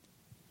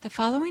The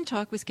following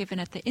talk was given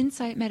at the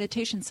Insight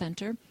Meditation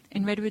Center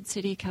in Redwood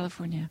City,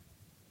 California.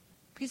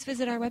 Please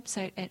visit our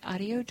website at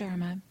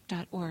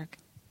audiodharma.org.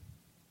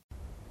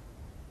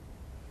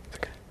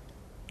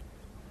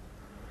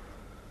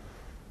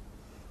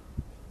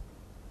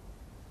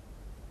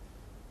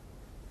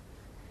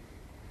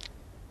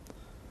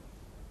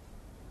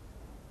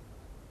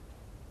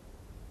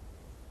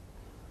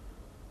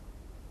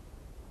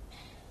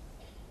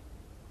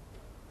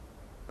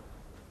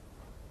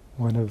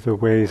 One of the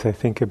ways I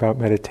think about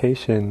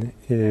meditation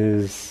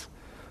is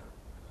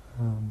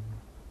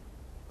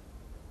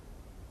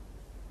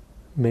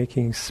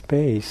making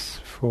space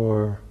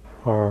for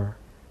our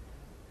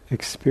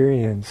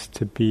experience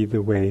to be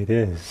the way it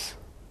is.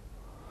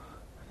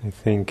 I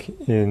think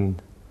in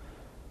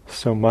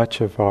so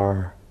much of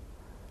our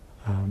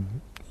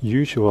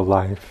usual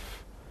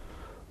life,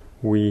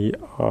 we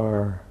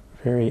are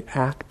very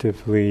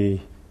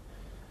actively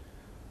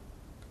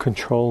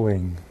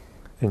controlling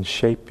and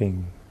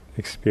shaping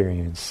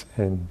experience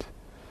and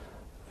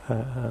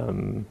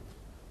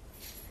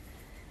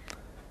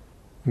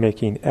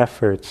making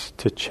efforts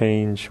to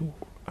change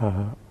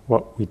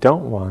what we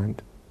don't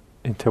want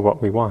into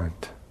what we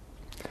want.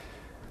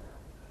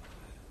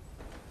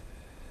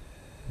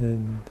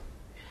 And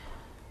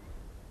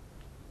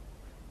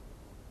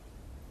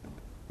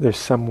there's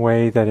some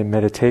way that in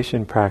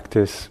meditation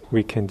practice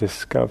we can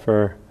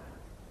discover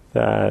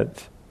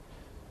that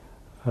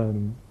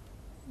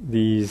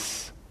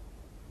these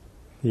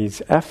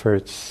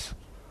efforts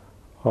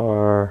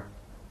are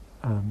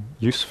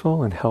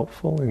useful and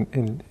helpful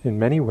in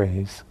many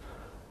ways,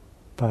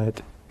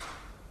 but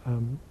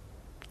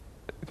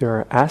there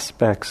are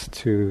aspects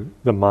to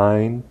the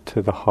mind,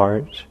 to the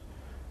heart,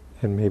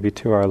 and maybe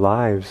to our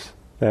lives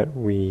that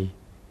we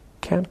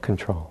can't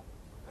control,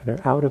 that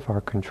are out of our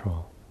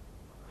control.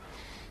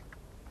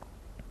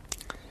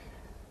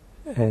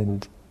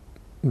 And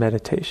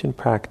meditation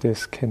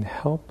practice can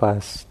help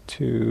us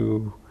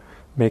to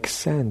make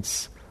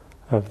sense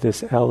of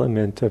this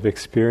element of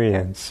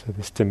experience, of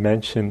this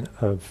dimension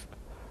of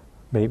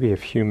maybe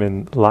of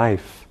human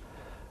life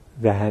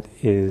that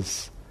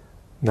is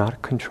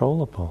not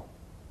controllable.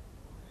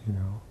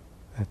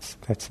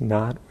 That's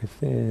not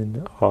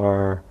within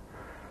our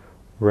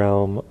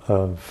realm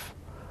of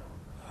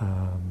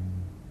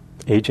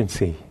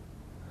agency.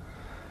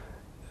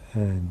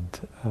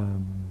 And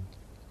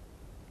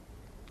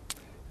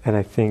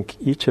I think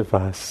each of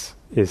us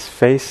is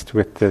faced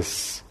with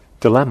this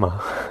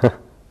dilemma.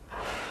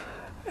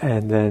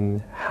 And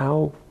then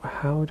how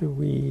do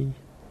we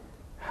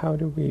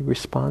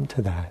respond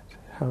to that?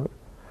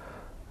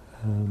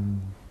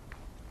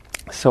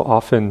 So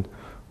often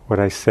what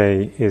I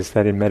say is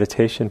that in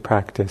meditation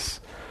practice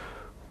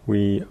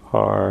we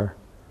are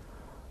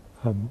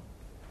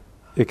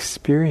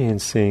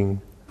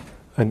experiencing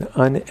an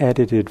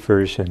unedited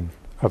version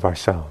of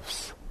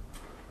ourselves.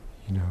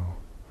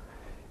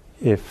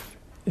 If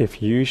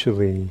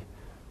usually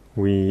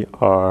we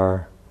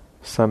are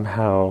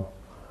somehow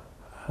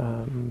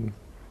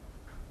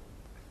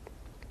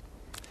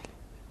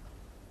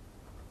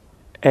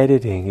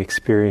editing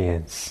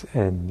experience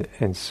and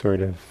sort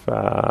of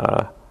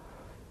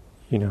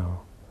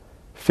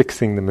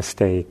fixing the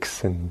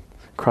mistakes and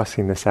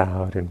crossing this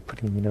out and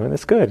putting and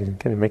that's good and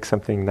kind of make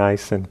something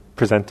nice and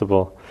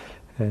presentable,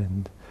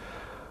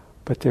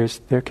 but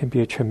there can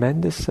be a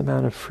tremendous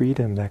amount of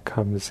freedom that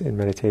comes in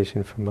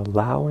meditation from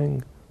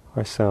allowing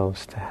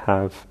ourselves to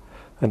have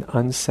an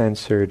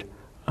uncensored,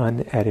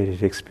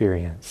 unedited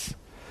experience.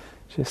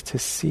 Just to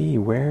see,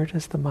 where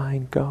does the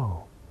mind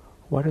go?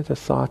 What are the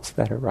thoughts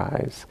that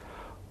arise?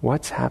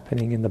 What's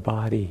happening in the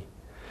body?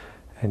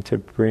 And to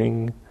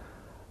bring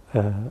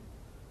an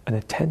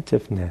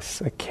attentiveness,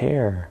 a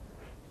care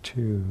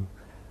to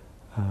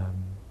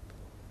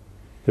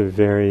the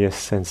various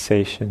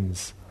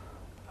sensations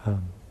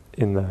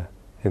in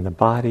the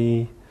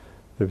body,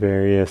 the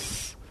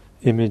various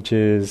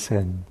images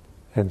and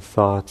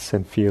thoughts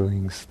and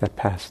feelings that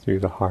pass through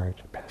the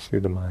heart, pass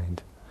through the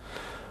mind.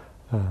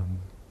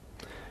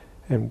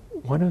 And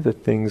one of the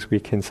things we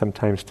can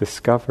sometimes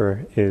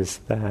discover is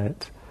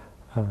that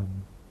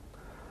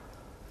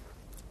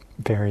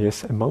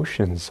various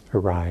emotions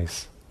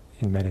arise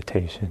in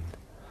meditation.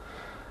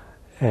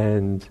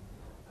 And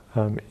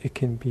it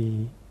can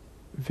be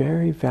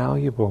very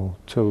valuable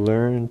to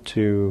learn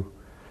to,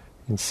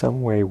 in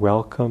some way,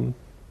 welcome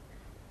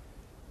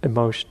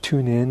emotion,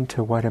 tune in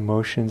to what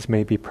emotions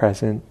may be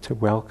present, to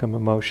welcome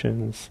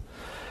emotions,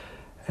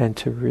 and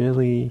to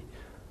really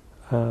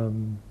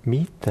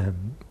meet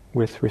them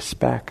with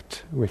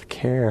respect, with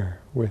care,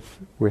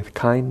 with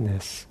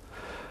kindness.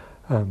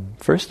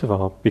 First of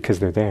all, because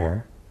they're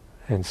there,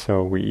 and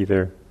so we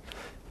either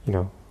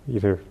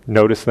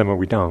notice them or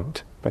we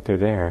don't, but they're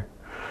there.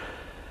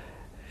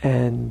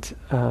 And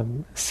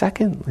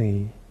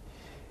secondly,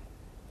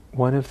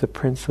 one of the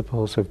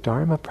principles of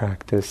Dharma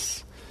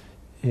practice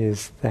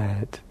is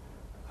that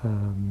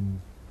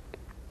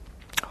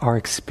our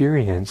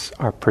experience,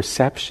 our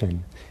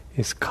perception,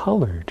 is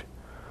colored,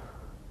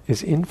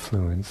 is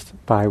influenced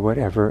by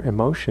whatever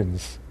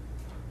emotions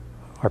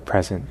are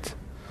present.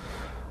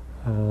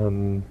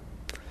 And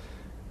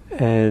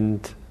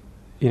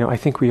I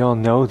think we all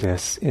know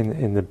this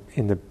in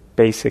the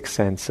basic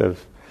sense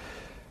of,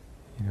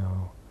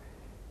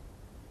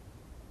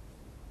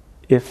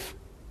 if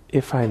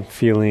I'm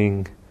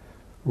feeling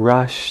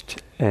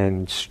rushed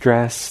and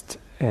stressed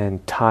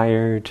and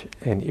tired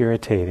and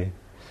irritated,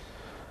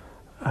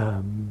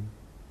 a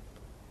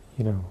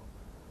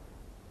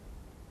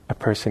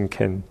person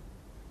can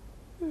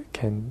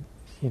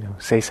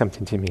say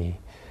something to me,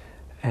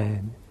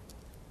 and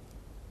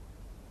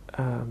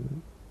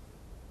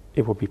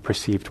it will be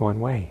perceived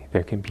one way.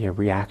 There can be a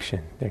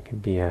reaction. There can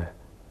be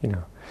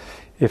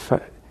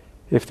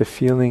if the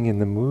feeling in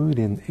the mood,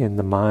 in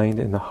the mind,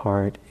 in the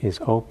heart is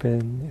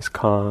open, is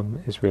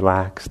calm, is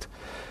relaxed,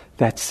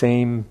 that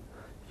same,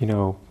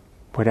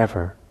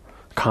 whatever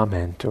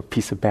comment or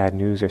piece of bad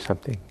news or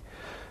something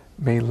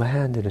may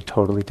land in a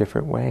totally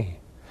different way.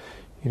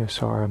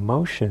 So our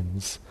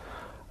emotions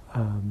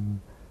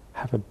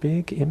have a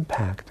big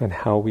impact on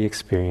how we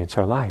experience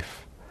our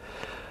life.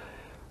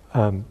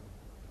 But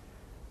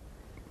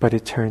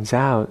it turns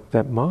out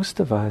that most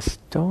of us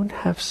don't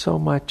have so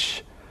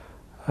much,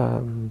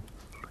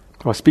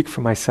 I'll speak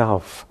for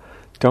myself,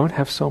 don't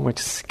have so much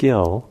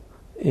skill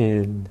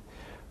in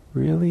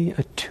really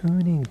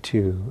attuning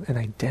to and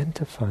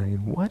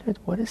identifying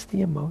what is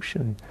the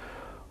emotion,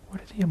 what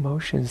are the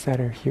emotions that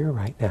are here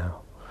right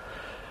now.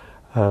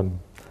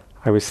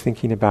 I was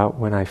thinking about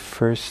when I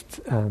first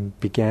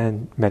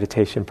began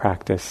meditation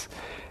practice,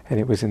 and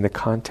it was in the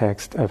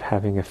context of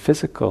having a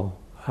physical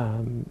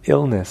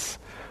illness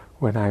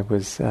when I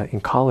was in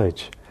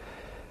college.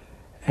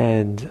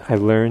 And I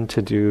learned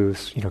to do,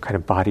 kind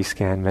of body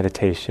scan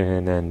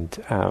meditation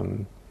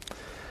and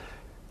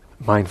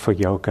mindful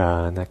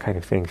yoga and that kind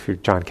of thing through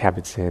Jon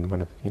Kabat-Zinn,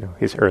 one of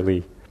his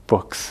early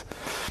books.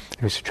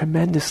 It was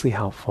tremendously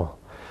helpful.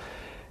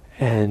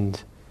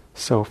 And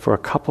so for a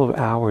couple of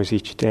hours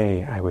each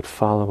day, I would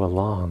follow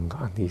along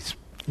on these,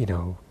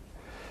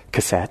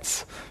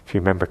 cassettes, if you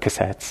remember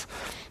cassettes.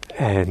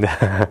 And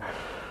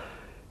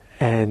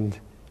and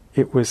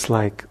it was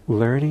like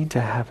learning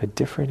to have a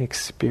different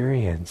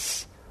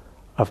experience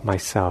of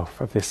myself,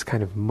 of this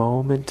kind of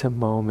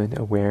moment-to-moment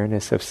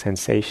awareness of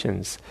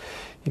sensations,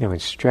 in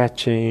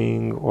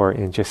stretching or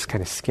in just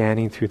kind of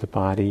scanning through the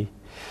body.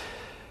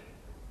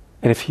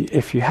 And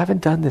if you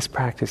haven't done this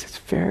practice, it's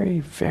very,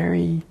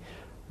 very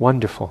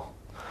wonderful.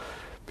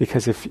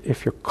 Because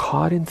if you're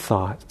caught in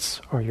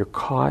thoughts or you're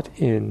caught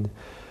in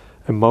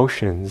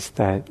emotions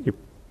that you're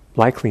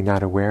likely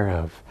not aware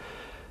of,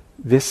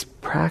 this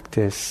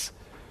practice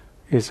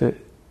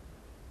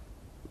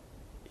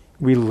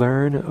we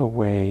learn a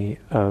way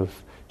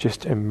of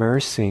just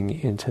immersing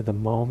into the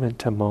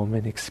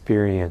moment-to-moment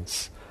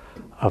experience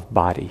of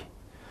body,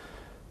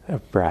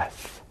 of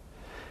breath.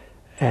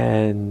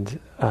 And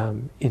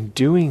in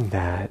doing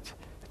that,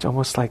 it's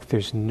almost like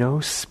there's no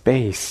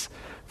space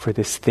for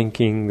this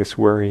thinking, this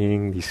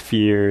worrying, these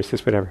fears,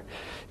 this whatever,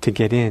 to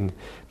get in,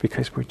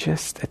 because we're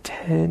just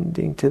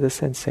attending to the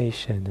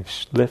sensation of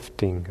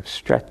lifting, of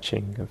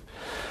stretching,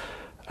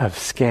 of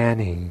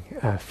scanning,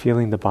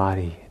 feeling the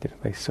body in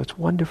different places. So it's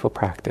wonderful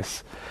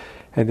practice.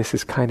 And this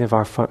is kind of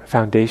our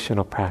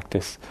foundational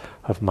practice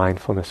of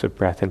mindfulness of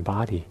breath and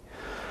body.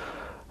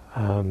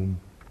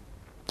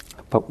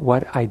 But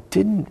what I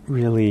didn't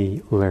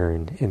really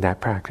learn in that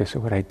practice, or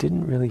what I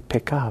didn't really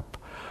pick up,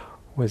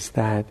 was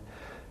that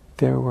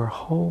there were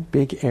whole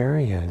big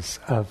areas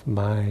of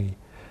my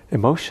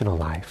emotional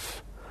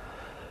life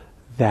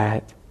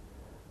that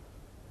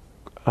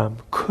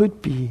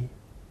could be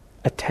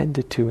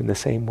attended to in the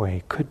same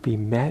way, could be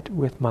met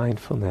with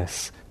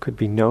mindfulness, could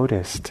be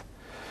noticed.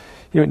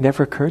 It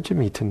never occurred to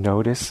me to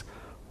notice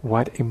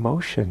what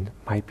emotion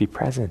might be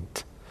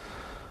present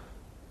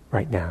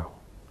right now,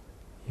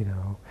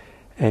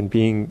 And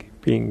being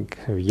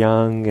kind of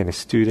young and a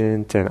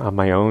student and on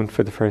my own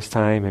for the first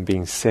time and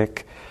being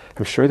sick,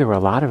 I'm sure there were a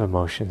lot of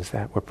emotions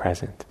that were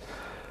present.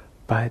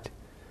 But,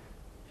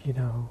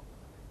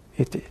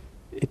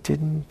 it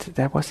didn't,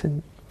 that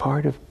wasn't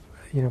part of,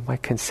 my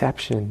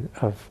conception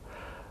of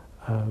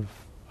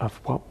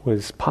what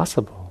was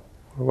possible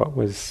or what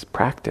was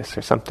practice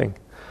or something.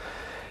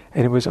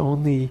 And it was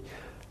only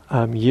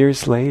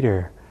years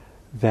later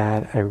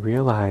that I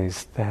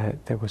realized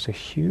that there was a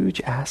huge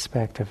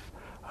aspect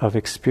of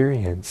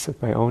experience,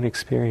 of my own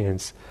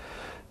experience,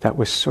 that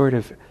was sort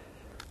of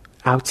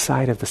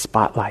outside of the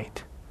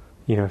spotlight.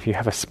 If you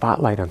have a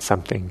spotlight on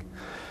something,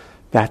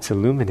 that's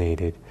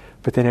illuminated,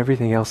 but then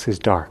everything else is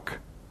dark.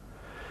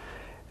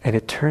 And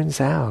it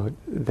turns out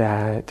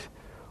that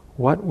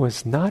what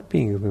was not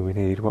being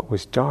illuminated, what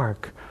was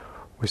dark,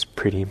 was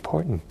pretty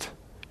important,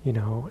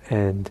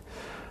 and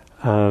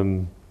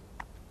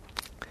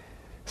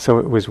so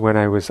it was when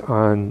I was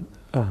on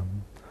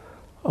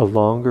a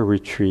longer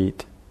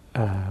retreat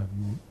a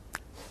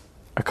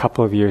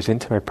couple of years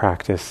into my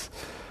practice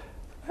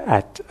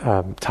at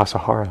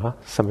Tassajara.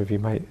 Some of you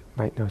might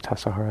know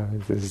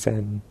Tassajara, the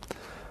Zen,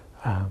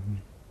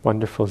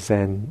 wonderful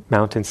Zen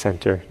mountain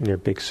center near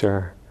Big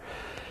Sur.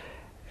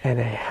 And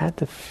I had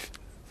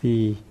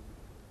the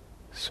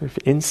sort of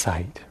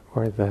insight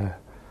or the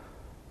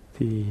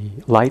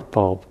light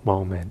bulb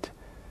moment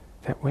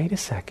that, wait a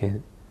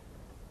second,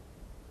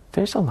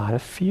 there's a lot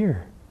of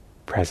fear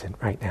present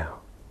right now.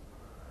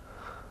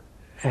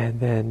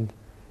 And then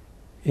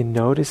in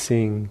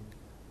noticing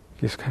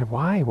just kind of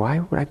why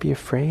would I be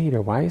afraid,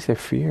 or why is there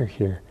fear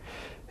here?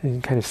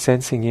 And kind of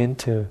sensing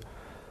into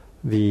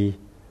the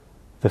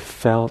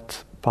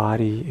felt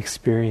body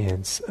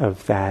experience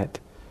of that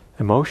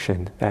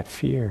emotion, that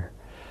fear,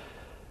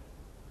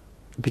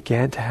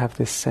 began to have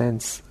this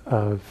sense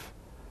of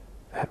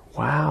that,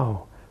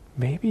 wow,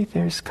 maybe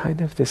there's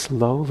kind of this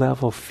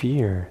low-level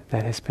fear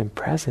that has been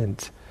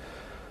present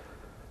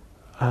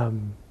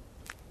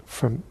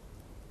from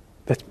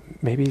that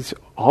maybe it's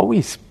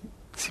always,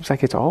 seems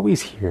like it's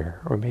always here,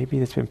 or maybe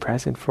it's been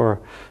present for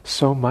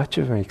so much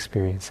of my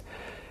experience,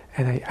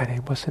 and I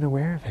wasn't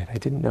aware of it. I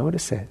didn't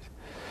notice it.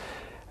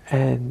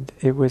 And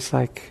it was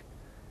like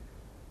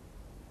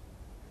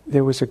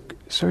there was a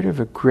sort of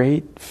a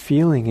great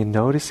feeling in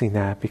noticing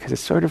that, because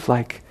it's sort of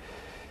like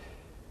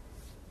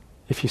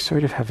if you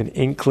sort of have an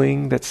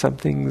inkling that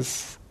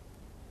something's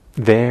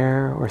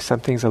there or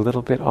something's a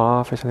little bit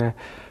off or something,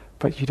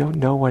 but you don't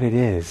know what it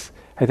is.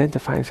 And then to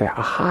finally say,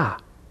 aha,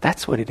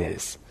 that's what it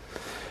is.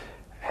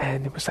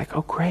 And it was like,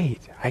 oh great,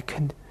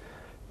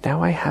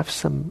 now I have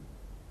some,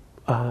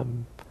 so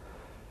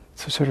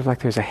sort of like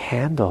there's a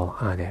handle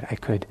on it. I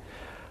could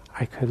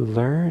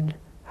learn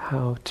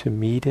how to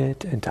meet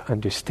it and to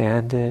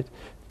understand it,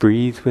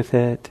 breathe with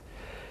it,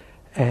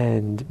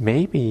 and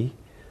maybe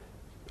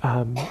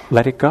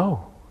let it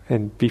go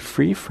and be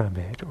free from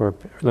it, or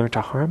learn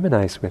to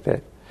harmonize with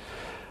it.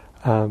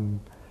 And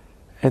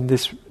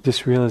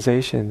this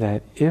realization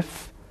that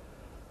if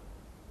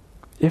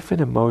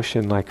an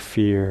emotion like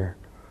fear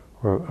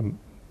or a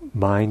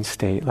mind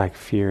state like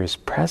fear is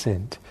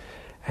present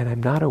and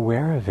I'm not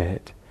aware of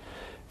it,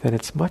 then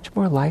it's much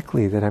more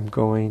likely that I'm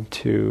going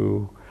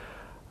to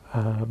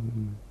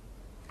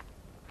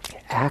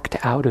act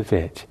out of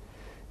it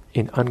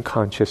in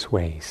unconscious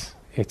ways.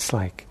 It's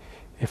like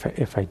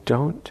if I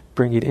don't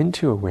bring it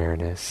into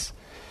awareness,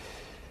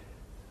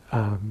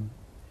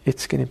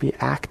 it's going to be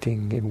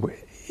acting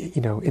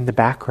in the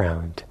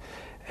background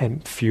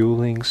and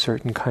fueling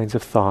certain kinds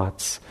of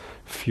thoughts,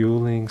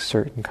 fueling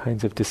certain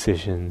kinds of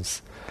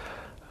decisions.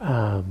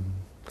 But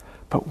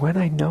when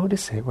I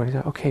notice it, when I say,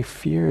 okay,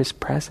 fear is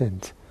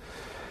present,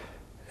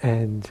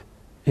 and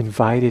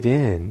invite it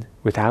in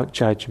without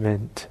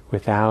judgment,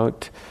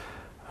 without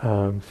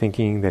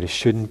thinking that it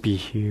shouldn't be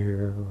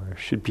here or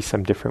should be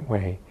some different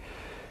way,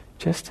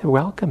 just to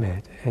welcome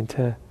it and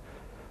to,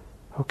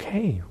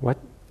 okay,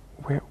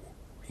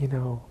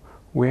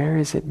 where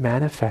is it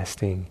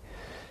manifesting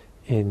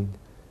in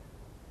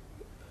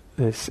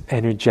this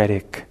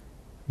energetic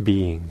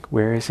being?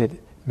 Where is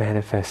it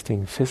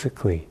manifesting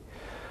physically?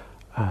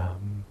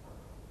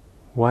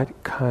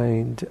 What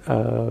kind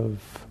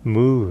of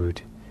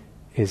mood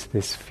is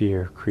this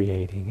fear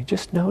creating? And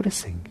just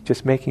noticing,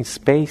 just making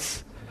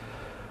space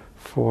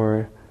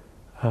for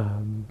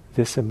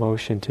this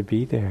emotion to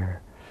be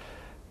there.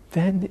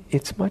 Then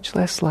it's much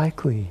less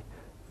likely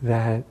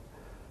that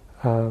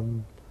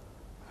I'll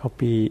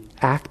be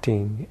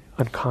acting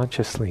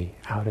unconsciously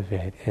out of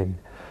it, and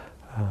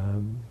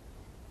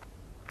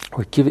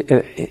or give it,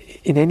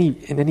 in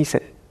any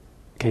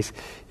case,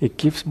 it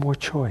gives more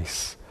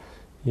choice.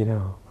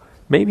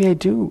 Maybe I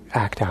do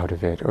act out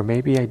of it, or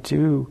maybe I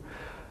do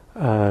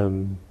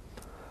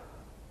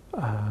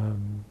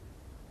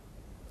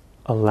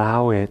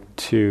allow it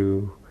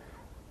to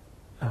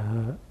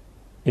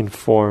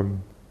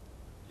inform,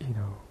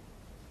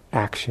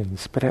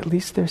 actions. But at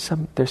least there's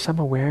some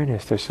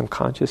awareness, there's some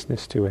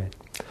consciousness to it.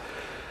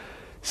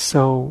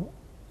 So,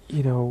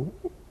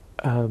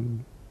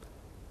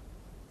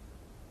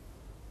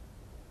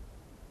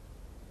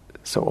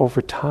 so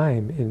over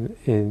time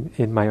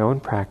in my own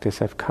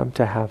practice, I've come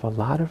to have a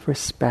lot of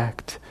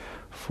respect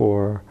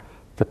for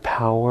the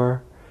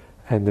power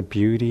and the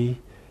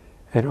beauty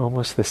and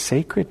almost the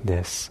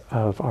sacredness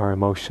of our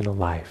emotional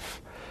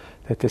life.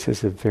 That this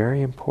is a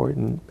very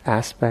important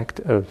aspect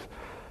of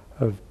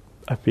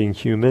being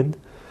human,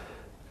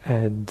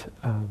 and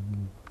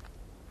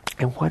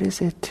what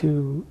is it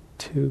to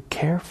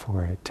care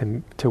for it,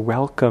 to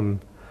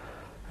welcome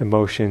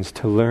emotions,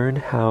 to learn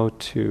how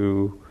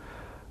to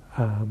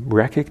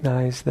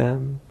recognize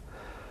them,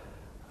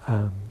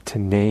 to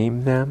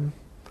name them.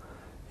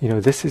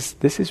 This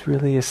is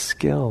really a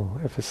skill.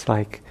 If it's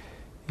like,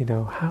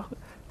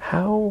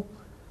 how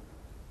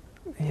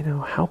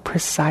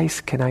precise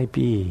can I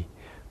be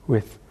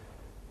with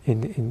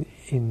in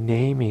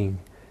naming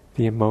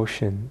the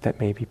emotion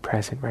that may be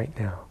present right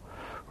now,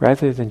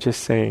 rather than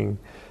just saying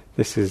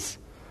this is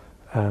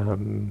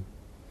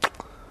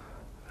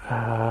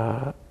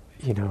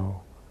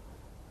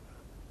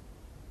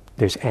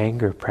there's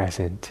anger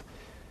present.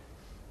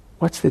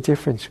 What's the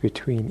difference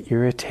between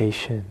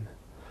irritation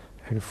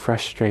and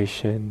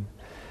frustration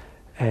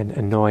and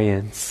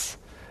annoyance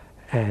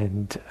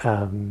and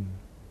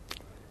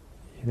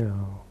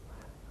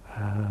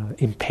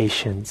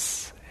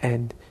impatience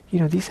And,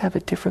 these have a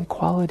different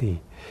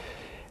quality.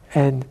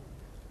 And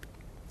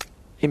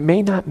it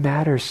may not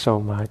matter so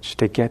much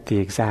to get the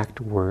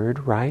exact word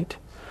right,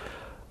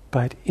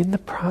 but in the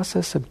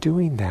process of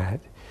doing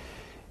that,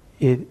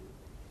 it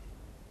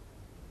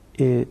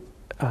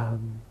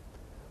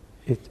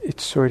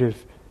sort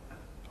of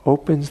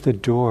opens the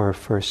door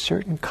for a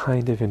certain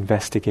kind of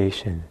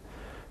investigation,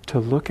 to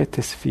look at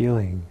this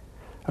feeling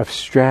of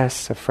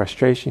stress, of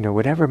frustration,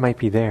 whatever might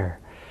be there,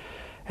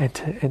 and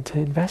to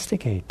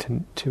investigate,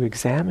 to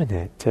examine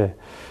it,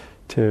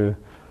 to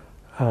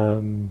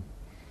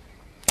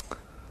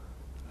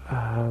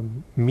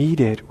meet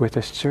it with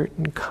a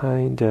certain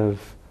kind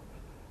of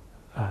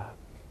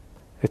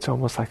it's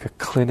almost like a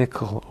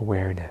clinical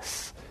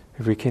awareness.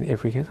 If we can,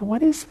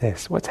 what is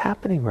this? What's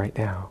happening right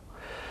now?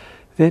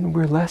 Then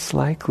we're less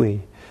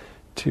likely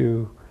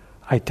to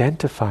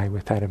identify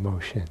with that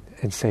emotion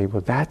and say,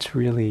 well, that's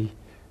really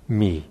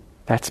me.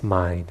 That's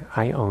mine.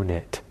 I own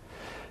it.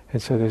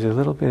 And so there's a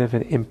little bit of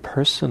an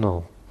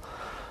impersonal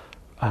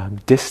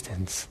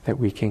distance that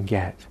we can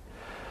get.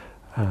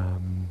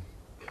 And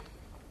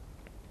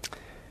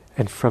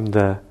from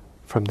the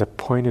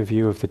point of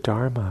view of the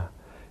Dharma,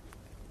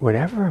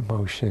 whatever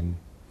emotion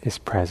is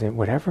present,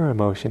 whatever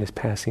emotion is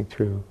passing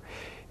through,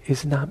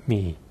 is not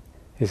me,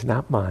 is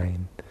not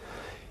mine.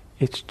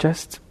 It's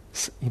just,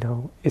 it's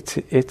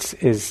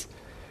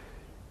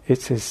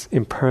as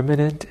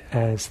impermanent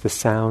as the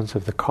sounds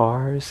of the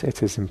cars.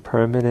 It's as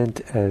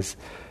impermanent as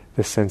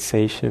the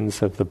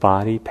sensations of the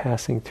body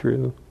passing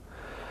through.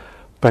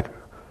 But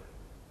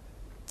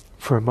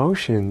for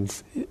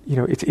emotions,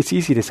 it's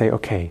easy to say,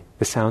 okay,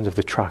 the sound of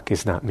the truck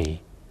is not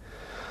me.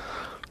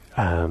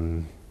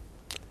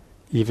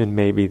 Even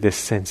maybe this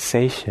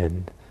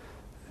sensation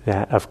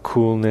of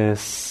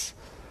coolness,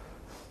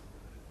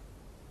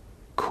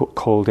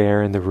 cold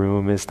air in the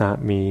room is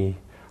not me,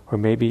 or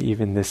maybe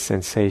even this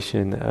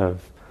sensation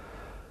of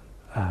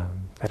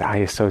that I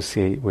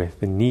associate with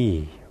the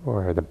knee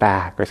or the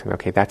back or something.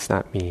 Okay, that's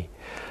not me.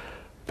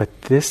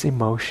 But this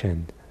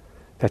emotion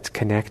that's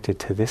connected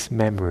to this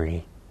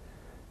memory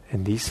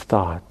and these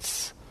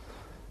thoughts,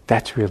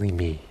 that's really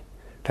me.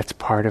 That's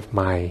part of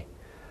my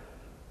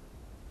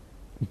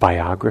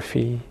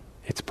biography,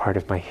 it's part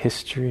of my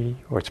history,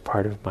 or it's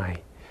part of my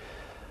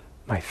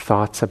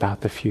thoughts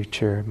about the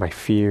future, my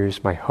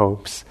fears, my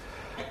hopes.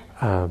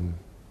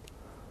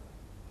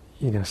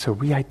 So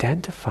we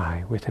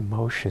identify with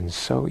emotions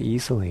so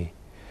easily,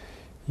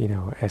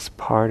 as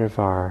part of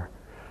our,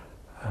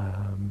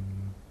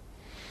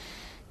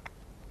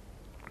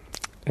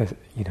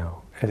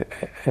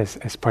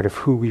 as part of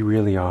who we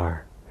really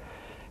are.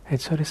 And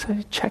so to sort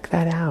of check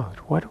that out,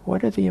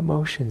 what are the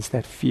emotions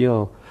that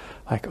feel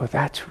like, oh,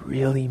 that's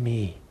really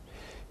me,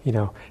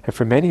 And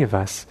for many of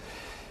us,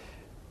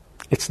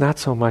 it's not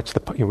so much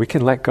we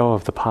can let go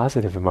of the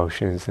positive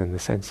emotions and the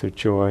sense of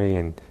joy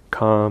and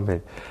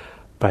calm,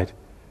 but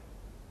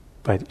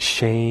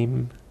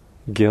shame,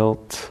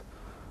 guilt,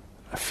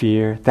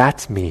 fear,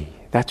 that's me.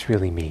 That's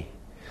really me.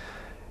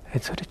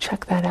 And so to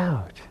check that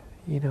out,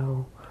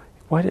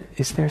 what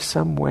is there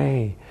some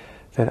way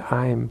that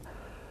I'm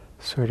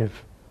sort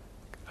of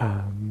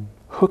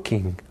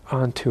hooking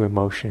onto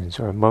emotions,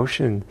 or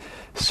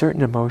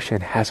certain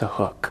emotion has a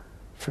hook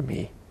for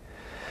me,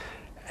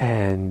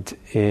 and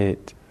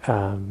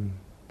and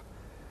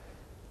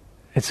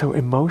so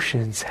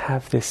emotions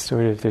have this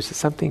sort of, there's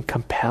something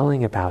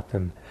compelling about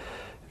them.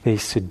 They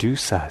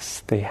seduce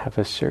us. They have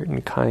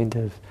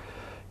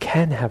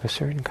can have a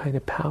certain kind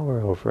of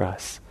power over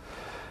us,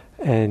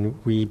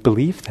 and we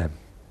believe them.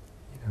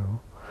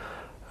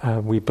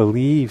 We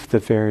believe the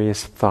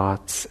various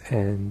thoughts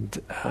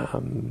and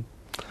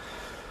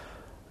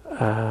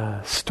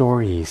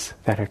stories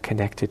that are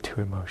connected to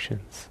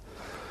emotions.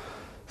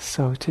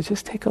 So to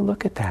just take a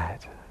look at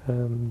that.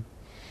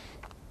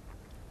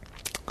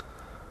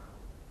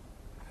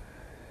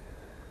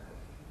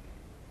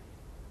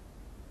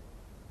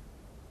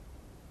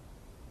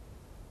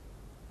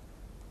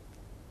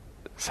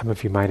 Some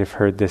of you might have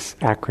heard this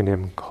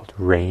acronym called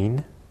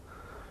RAIN.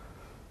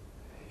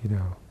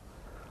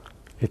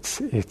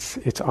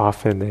 It's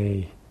often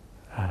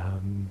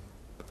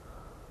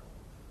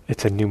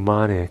it's a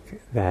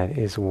mnemonic that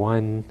is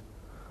one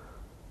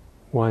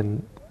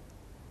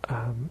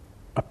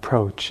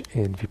approach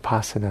in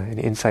vipassana and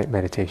insight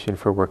meditation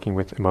for working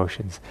with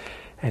emotions,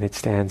 and it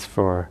stands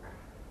for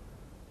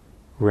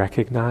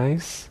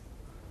recognize,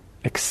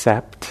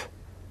 accept,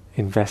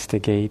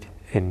 investigate,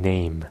 and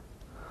name.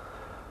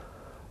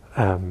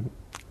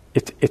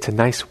 It's a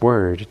nice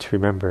word to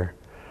remember.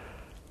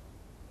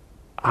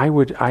 I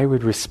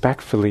would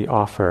respectfully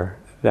offer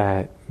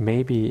that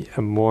maybe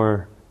a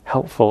more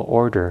helpful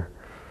order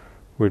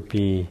would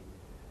be,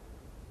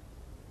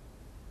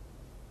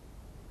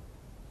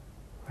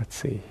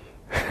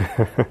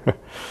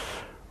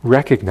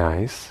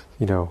 recognize,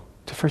 to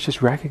first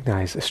just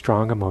recognize a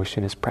strong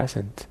emotion is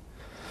present.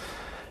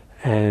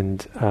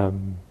 And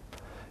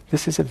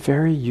this is a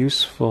very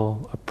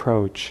useful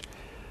approach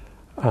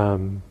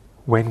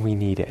when we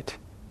need it.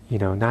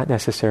 not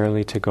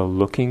necessarily to go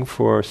looking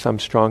for some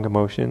strong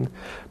emotion,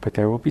 but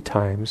there will be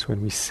times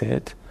when we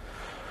sit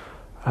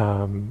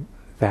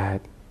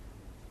that,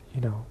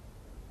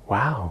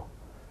 wow,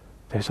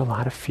 there's a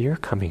lot of fear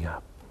coming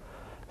up.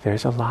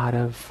 There's a lot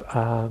of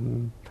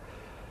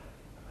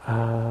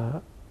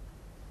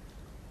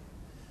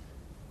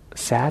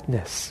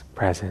sadness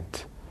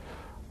present.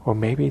 Or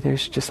maybe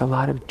there's just a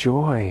lot of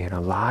joy and a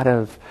lot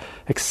of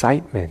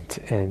excitement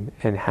and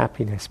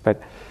happiness.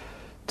 But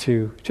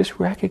to just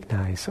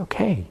recognize,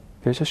 okay,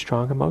 there's a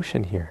strong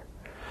emotion here.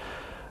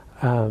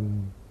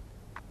 And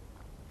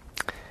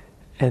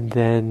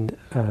then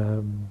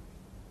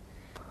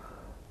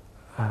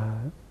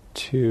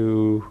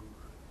to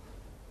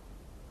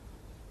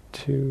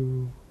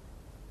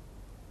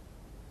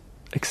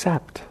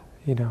accept,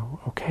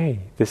 okay,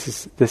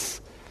 this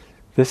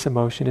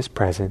emotion is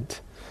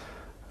present.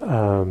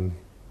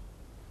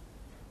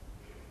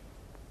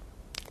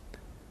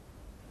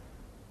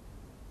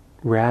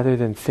 Rather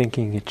than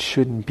thinking it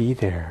shouldn't be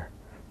there,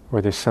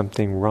 or there's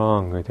something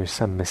wrong, or there's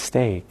some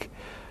mistake,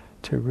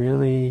 to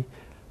really,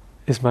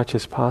 as much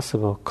as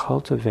possible,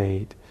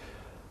 cultivate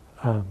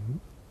a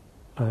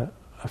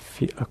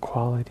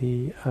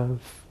quality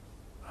of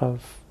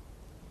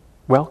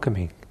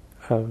welcoming,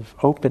 of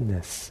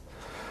openness.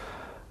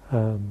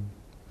 And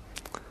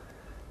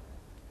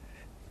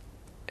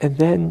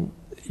then,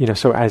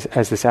 so as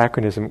this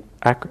acronym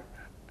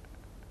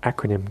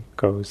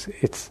goes,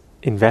 it's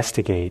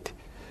investigate.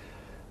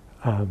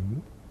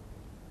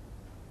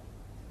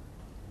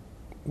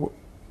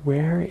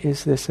 Where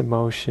is this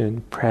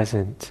emotion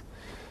present?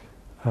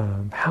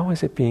 How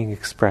is it being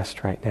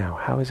expressed right now?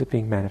 How is it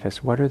being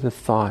manifest? What are the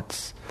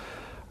thoughts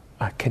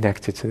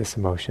connected to this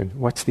emotion?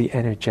 What's the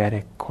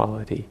energetic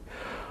quality?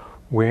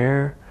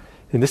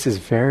 And this is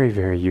very,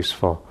 very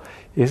useful.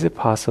 Is it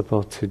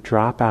possible to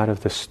drop out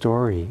of the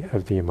story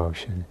of the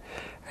emotion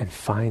and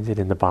find it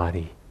in the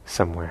body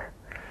somewhere?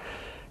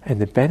 And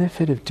the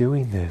benefit of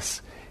doing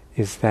this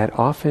is that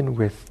often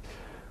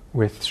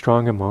with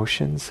strong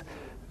emotions,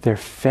 they're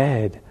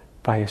fed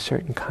by a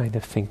certain kind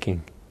of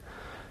thinking.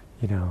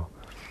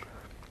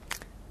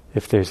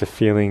 If there's a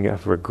feeling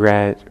of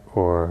regret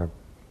or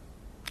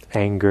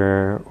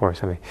anger or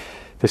something,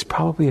 there's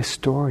probably a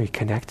story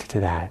connected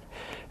to that.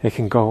 It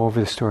can go over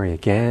the story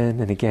again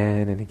and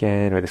again and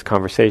again, or this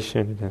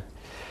conversation,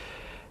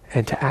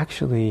 and to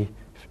actually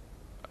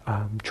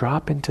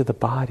drop into the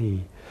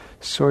body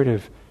sort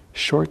of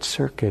short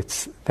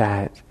circuits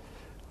that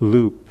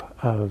loop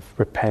of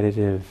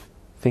repetitive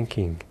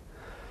thinking.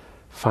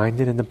 Find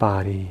it in the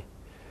body.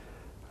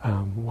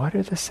 What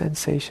are the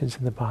sensations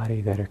in the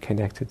body that are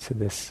connected to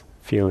this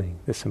feeling,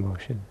 this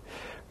emotion?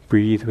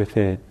 Breathe with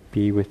it,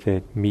 be with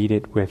it, meet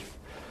it with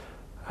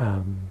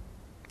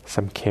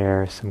some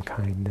care, some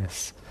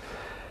kindness.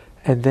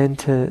 And then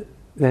to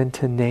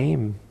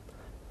name,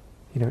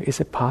 is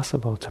it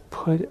possible to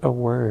put a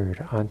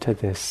word onto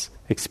this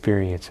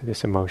experience,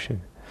 this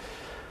emotion?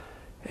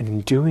 And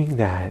in doing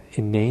that,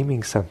 in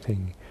naming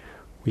something,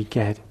 we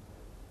get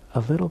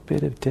a little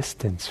bit of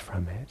distance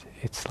from it.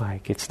 It's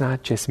like, it's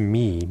not just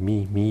me,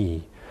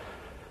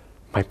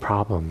 my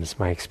problems,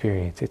 my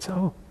experience. It's,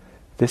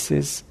 this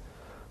is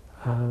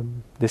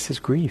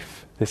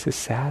grief, this is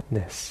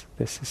sadness,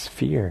 this is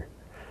fear.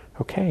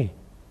 Okay,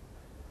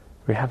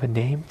 we have a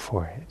name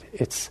for it.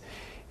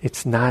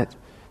 It's not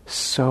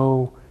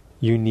so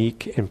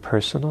unique and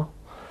personal.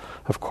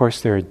 Of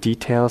course, there are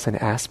details and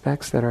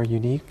aspects that are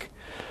unique,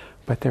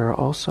 but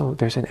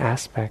there's an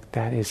aspect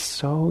that is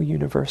so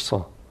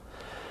universal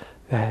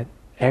that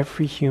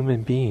every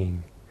human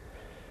being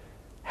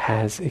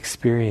has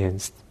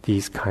experienced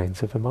these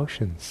kinds of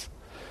emotions.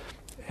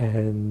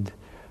 And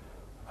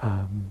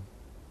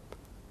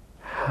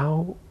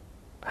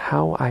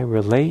how I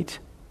relate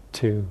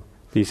to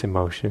these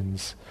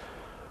emotions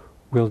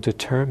will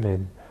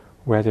determine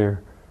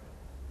whether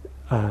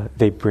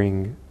they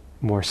bring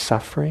more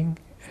suffering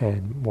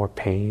and more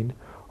pain,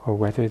 or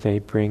whether they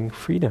bring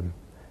freedom,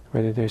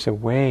 whether there's a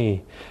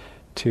way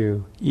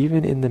to,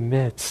 even in the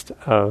midst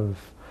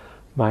of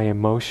my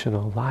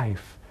emotional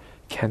life,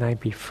 can I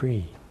be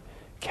free?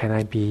 Can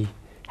I be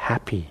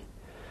happy?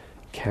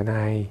 Can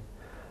I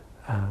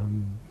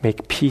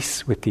make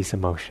peace with these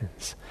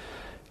emotions?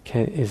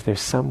 Is there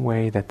some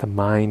way that the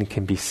mind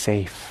can be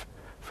safe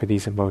for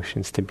these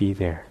emotions to be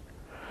there?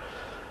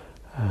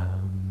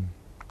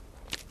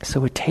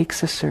 So it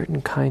takes a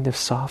certain kind of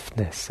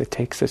softness. It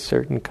takes a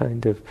certain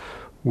kind of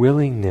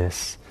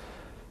willingness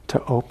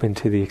to open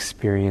to the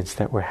experience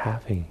that we're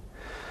having.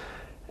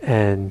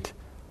 And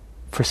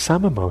for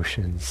some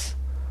emotions,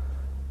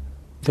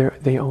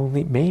 they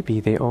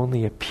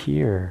only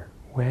appear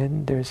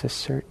when there's a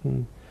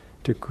certain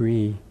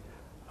degree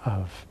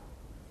of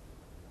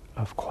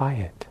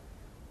quiet.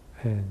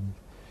 And,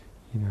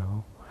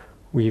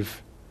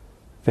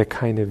 the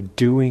kind of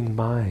doing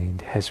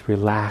mind has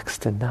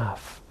relaxed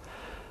enough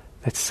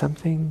that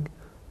something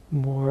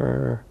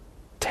more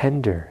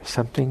tender,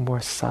 something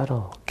more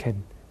subtle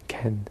can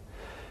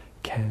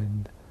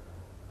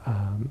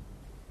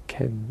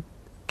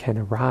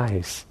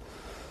arise.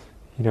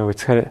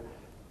 it's kind of,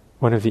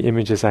 one of the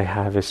images I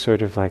have is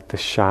sort of like the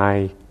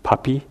shy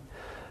puppy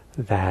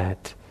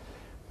that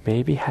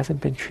maybe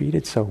hasn't been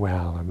treated so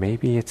well, or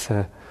maybe it's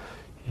a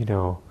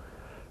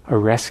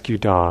rescue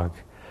dog,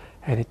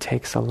 and it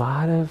takes a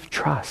lot of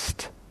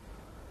trust,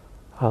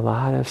 a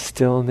lot of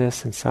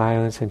stillness and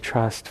silence and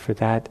trust for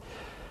that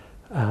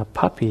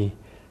puppy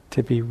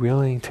to be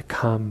willing to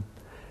come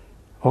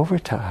over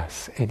to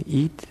us and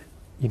eat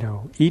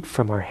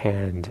from our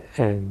hand,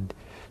 and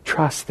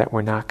trust that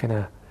we're not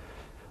going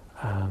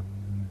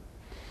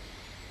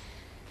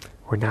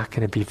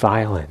to be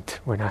violent,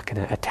 we're not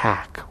going to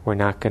attack, we're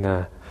not going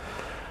to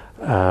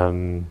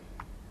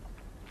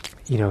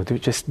they're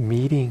just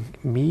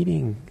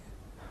meeting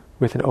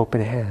with an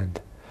open hand.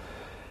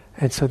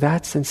 And so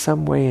that's in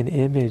some way an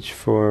image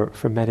for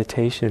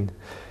meditation,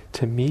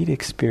 to meet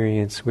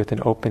experience with an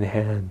open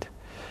hand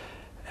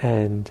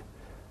and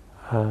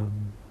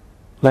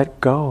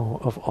let go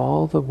of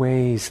all the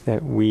ways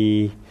that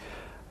we,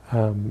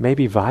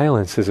 maybe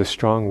violence is a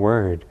strong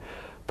word,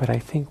 but I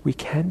think we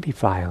can be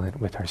violent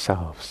with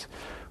ourselves.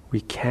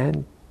 We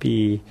can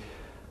be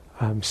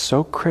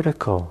so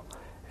critical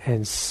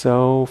and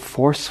so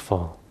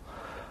forceful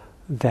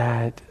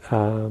that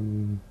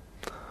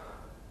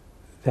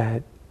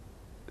that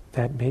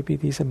maybe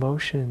these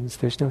emotions,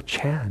 there's no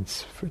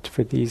chance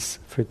for these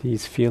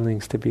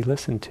feelings to be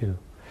listened to.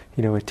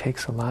 It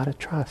takes a lot of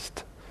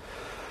trust.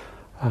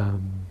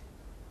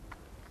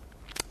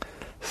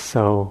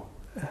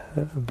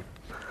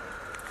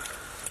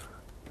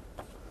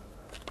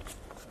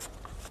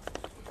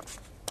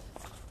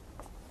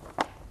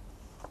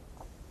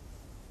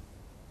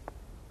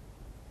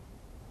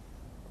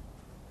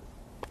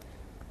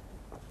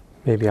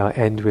 Maybe I'll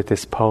end with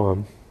this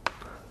poem.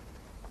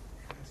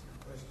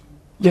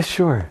 Yes,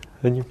 sure.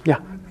 Then yeah.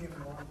 Would it be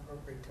more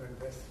appropriate to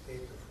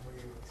investigate before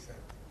you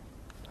accept?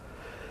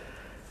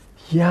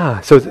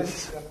 Yeah. So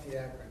Let's accept the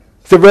acronym.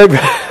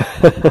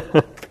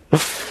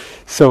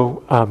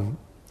 So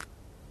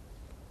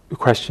the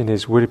question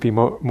is: would it be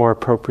more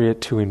appropriate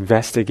to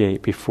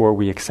investigate before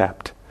we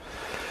accept?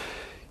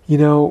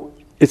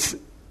 It's.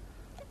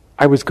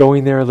 I was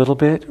going there a little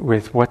bit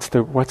with what's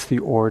the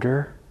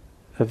order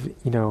of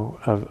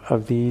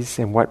of these,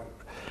 and what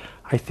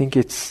I think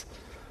it's.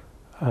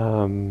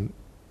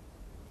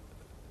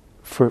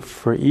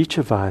 For each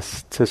of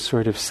us to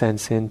sort of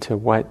sense into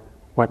what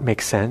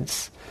makes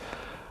sense.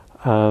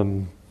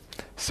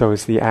 So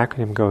as the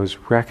acronym goes,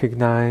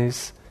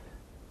 recognize,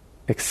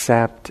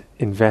 accept,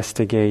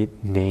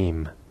 investigate,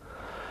 name.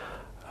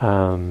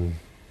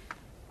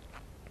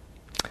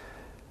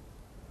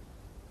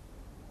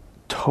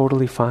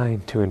 Totally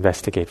fine to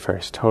investigate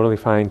first. Totally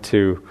fine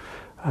to...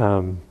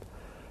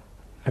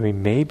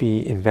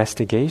 maybe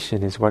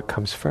investigation is what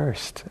comes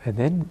first. And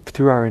then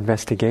through our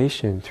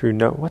investigation,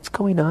 what's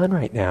going on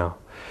right now?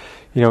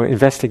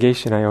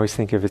 Investigation, I always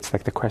think of it's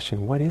like the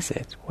question, what is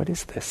it? What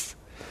is this?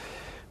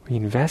 We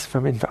invest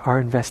from our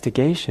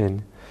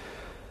investigation,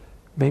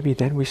 maybe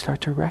then we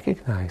start to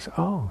recognize,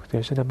 oh,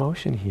 there's an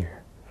emotion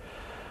here.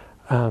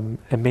 And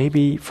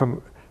maybe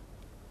from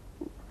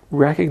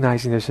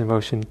recognizing there's an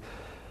emotion,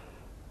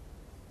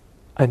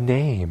 a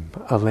name,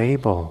 a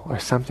label, or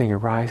something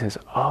arises,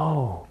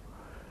 oh,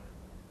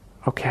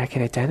 okay, I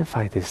can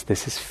identify this.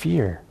 This is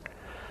fear.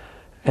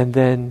 And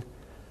then,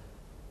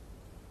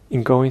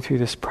 in going through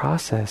this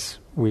process,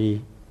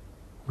 we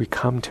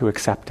come to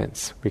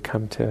acceptance. We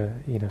come to,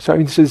 So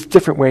there's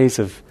different ways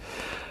of,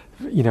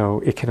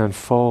 it can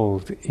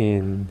unfold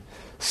in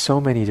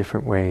so many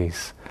different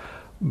ways.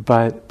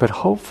 But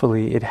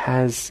hopefully it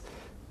has,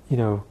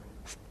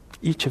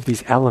 each of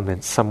these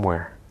elements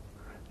somewhere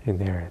in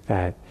there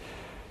that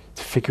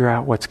to figure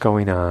out what's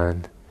going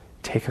on,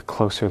 take a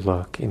closer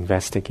look,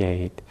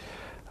 investigate,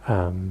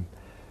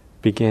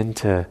 begin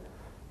to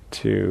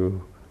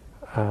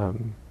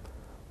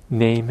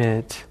name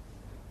it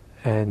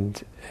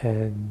and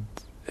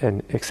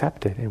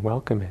accept it and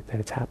welcome it that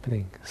it's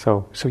happening.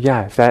 So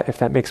yeah, if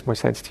that makes more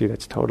sense to you,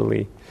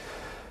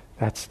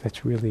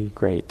 that's really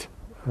great.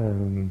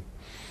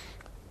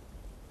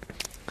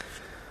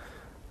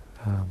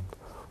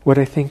 What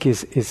I think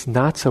is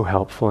not so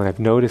helpful, and I've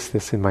noticed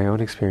this in my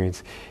own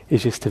experience,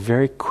 is just to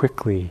very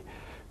quickly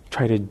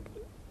try to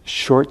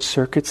short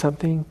circuit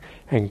something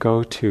and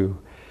go to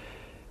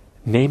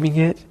naming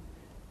it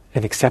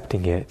and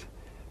accepting it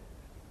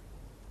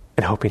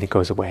and hoping it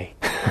goes away.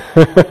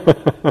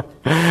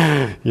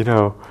 And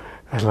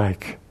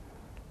like,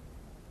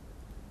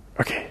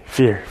 okay,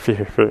 fear,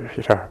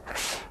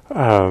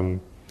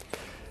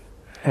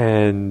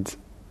 and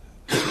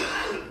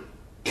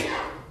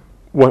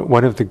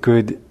one of the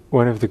good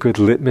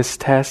litmus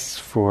tests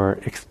for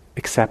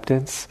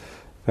acceptance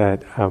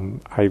that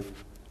I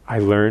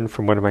learned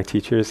from one of my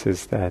teachers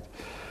is that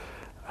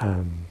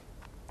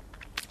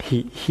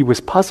he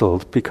was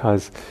puzzled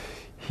because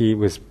he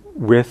was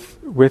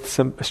with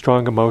some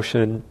strong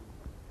emotion.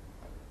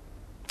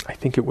 I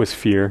think it was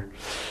fear,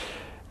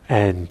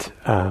 and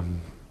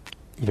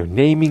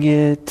naming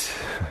it,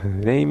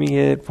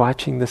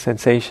 watching the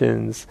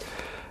sensations,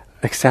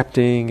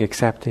 accepting,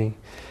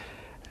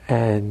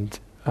 And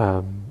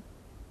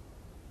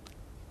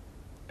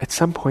at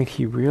some point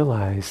he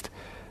realized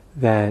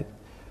that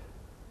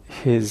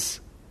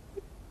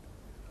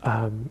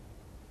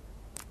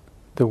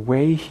the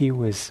way he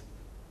was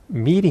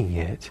meeting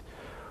it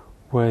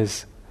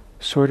was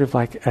sort of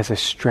like as a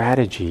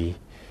strategy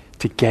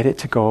to get it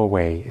to go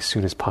away as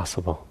soon as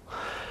possible.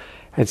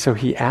 And so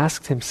he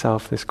asked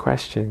himself this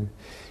question: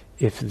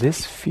 if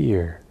this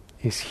fear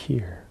is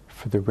here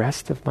for the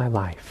rest of my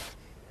life,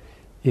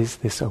 is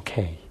this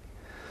okay?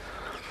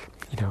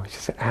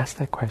 Just ask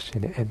that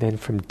question, and then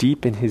from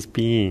deep in his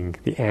being,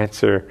 the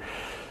answer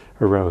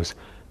arose: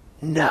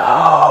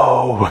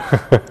 no!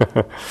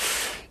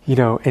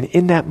 And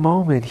in that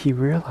moment, he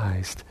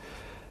realized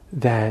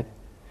that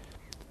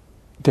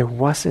there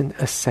wasn't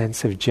a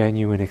sense of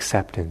genuine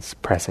acceptance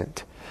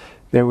present.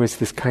 There was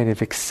this kind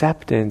of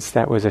acceptance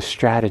that was a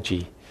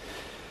strategy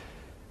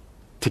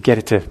to get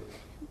it to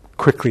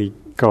quickly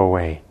go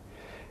away.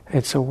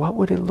 And so what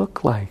would it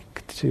look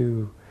like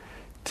to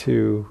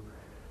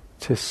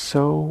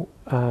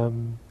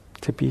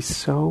be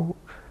so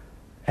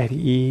at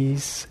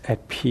ease,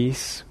 at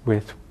peace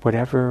with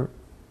whatever,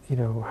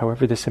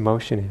 however this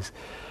emotion is,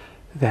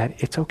 that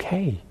it's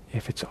okay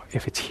if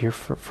it's here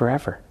for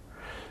forever,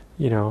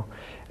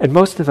 And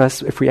most of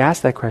us, if we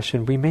ask that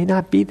question, we may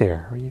not be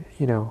there,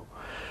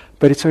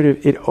 But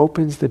it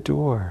opens the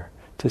door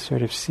to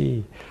sort of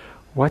see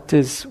what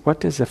does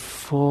a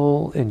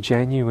full and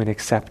genuine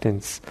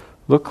acceptance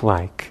look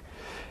like,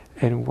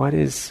 and what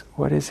is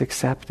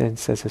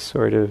acceptance as a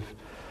sort of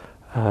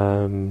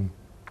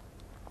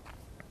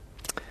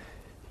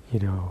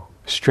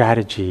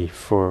strategy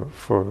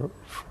for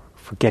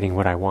getting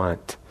what I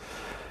want.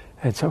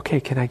 And so, okay,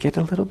 can I get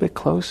a little bit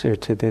closer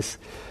to this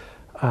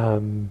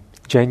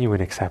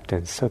genuine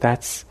acceptance? So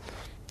that's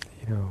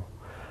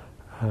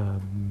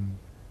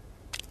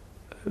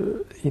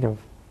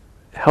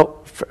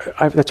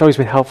that's always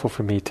been helpful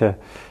for me to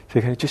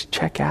kind of just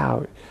check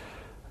out,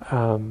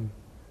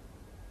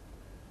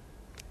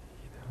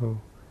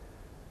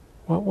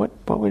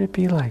 what would it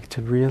be like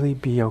to really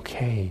be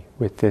okay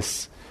with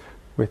this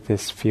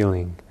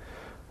feeling.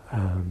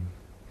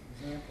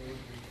 Example would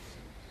be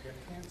you have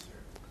cancer,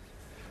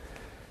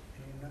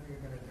 and you know you're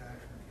going to die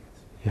from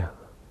cancer. Yeah.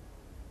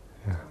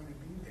 It's going to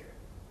be there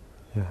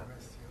for the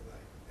rest of your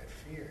life. That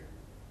fear,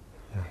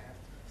 you have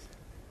to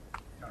accept it.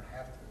 You don't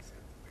have to accept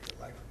it, but your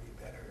life will be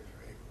better if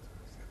you're able to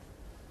accept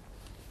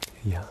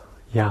it.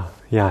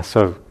 Yeah.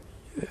 So,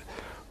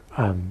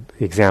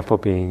 the example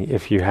being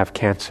if you have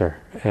cancer,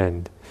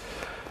 and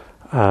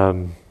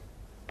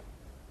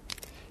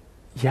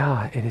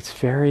and it's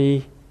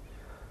very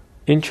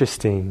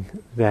interesting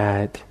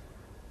that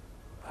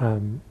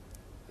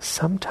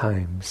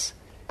sometimes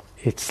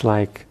it's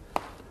like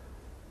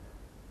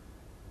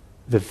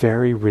the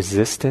very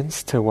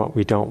resistance to what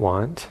we don't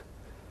want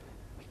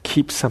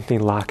keeps something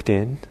locked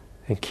in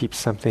and keeps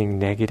something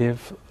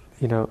negative,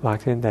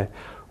 locked in, that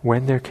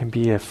when there can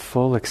be a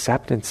full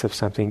acceptance of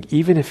something,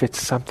 even if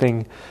it's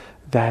something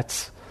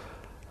that's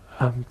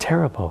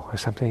terrible or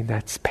something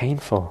that's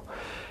painful,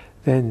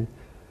 then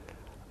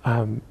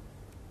an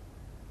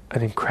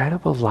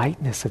incredible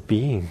lightness of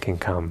being can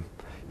come.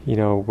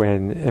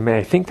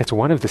 I think that's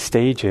one of the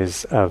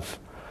stages of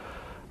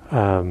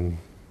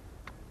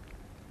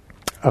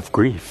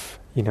grief,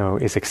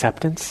 is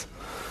acceptance.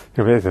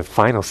 Really the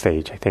final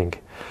stage, I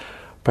think.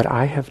 But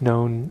I have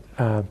known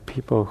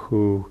people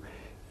who,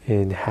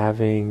 in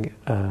having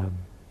a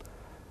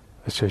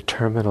sort of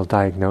terminal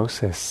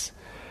diagnosis,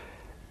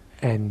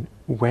 and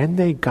when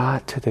they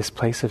got to this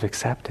place of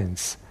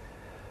acceptance,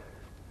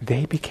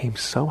 they became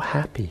so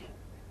happy.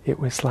 It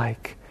was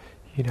like,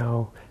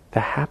 the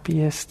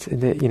happiest,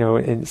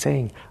 and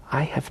saying,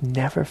 I have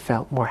never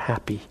felt more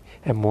happy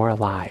and more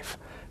alive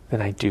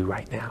than I do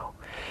right now.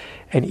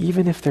 And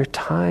even if their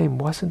time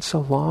wasn't so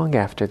long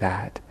after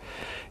that,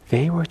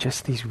 they were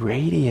just these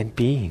radiant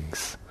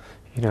beings,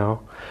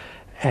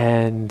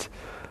 and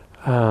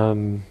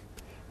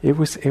it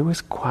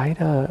was quite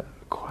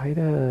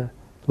a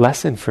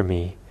lesson for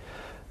me,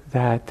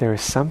 that there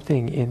is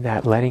something in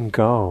that letting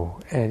go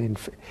and in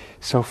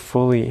so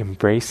fully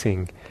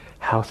embracing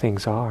how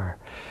things are,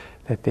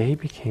 that they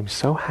became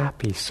so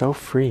happy, so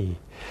free,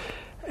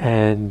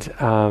 and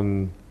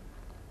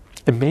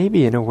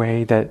maybe in a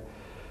way that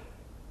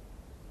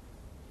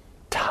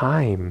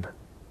time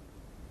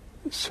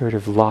sort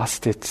of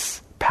lost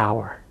its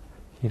power.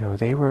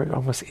 They were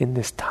almost in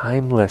this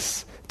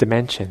timeless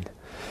dimension,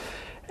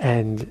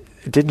 and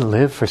didn't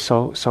live for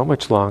so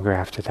much longer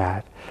after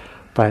that.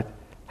 But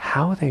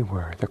how they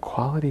were, the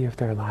quality of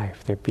their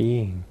life, their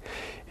being,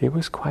 it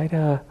was quite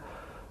a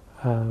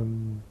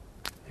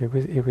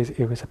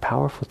it was a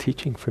powerful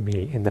teaching for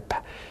me in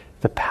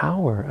the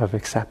power of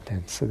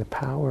acceptance, and the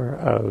power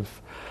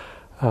of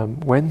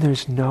when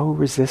there's no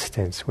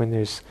resistance, when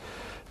there's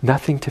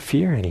nothing to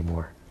fear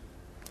anymore.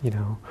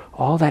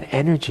 All that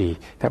energy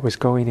that was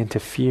going into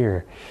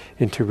fear,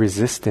 into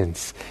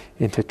resistance,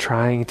 into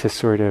trying to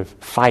sort of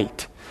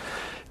fight,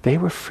 they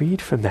were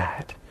freed from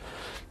that.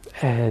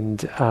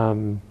 And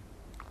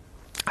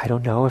I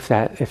don't know if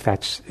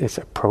that's is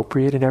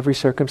appropriate in every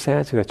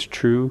circumstance, if that's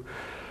true,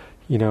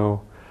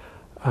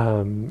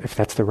 if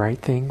that's the right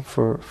thing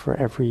for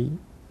every,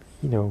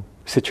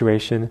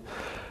 situation.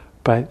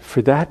 But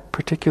for that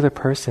particular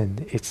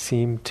person, it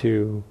seemed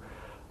to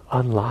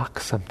unlock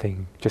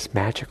something just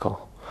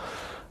magical.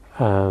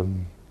 So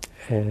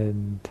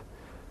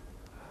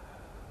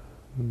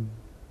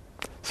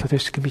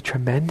there's going to be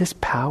tremendous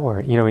power,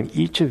 in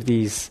each of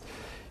these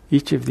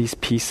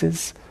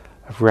pieces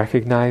of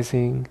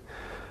recognizing.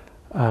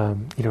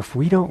 If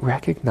we don't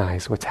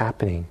recognize what's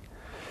happening,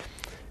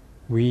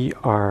 we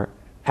are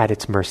at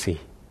its mercy.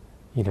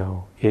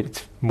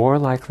 It's more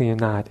likely than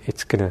not,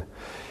 it's gonna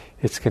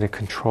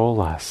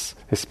control us.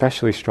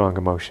 Especially strong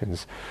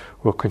emotions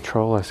will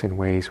control us in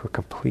ways we're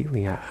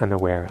completely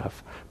unaware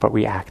of, but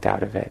we act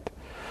out of it.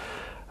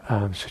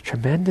 So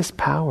tremendous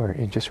power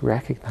in just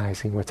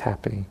recognizing what's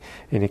happening,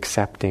 in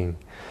accepting,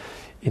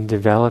 in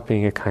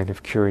developing a kind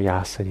of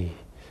curiosity,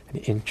 an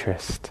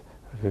interest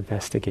of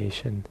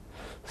investigation.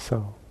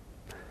 So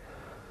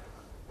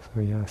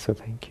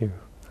thank you.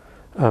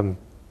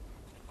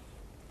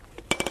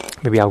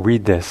 Maybe I'll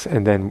read this,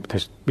 and then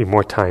there's be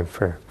more time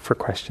for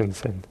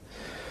questions.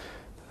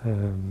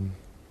 And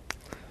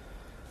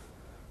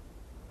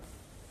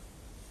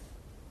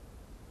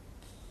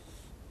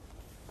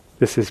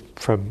this is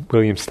from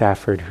William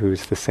Stafford,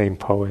 who's the same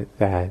poet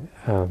that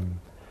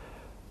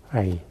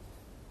I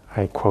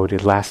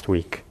quoted last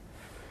week.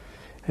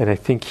 And I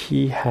think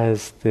he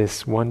has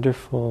this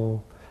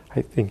wonderful,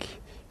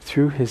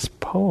 through his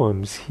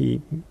poems,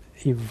 he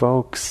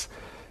evokes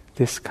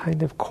this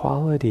kind of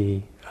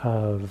quality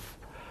of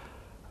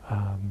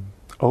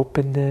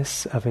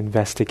openness, of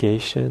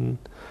investigation,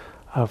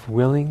 of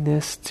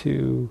willingness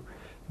to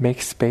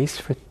make space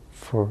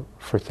for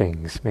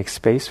things, make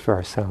space for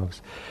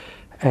ourselves.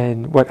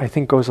 And what I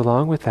think goes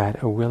along with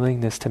that, a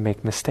willingness to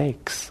make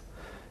mistakes,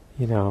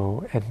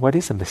 and what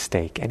is a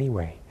mistake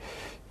anyway,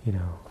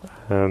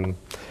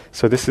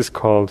 So this is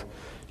called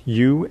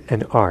You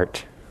and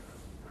Art.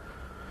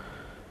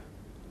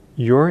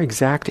 Your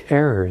exact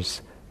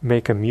errors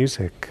make a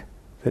music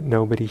that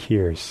nobody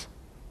hears.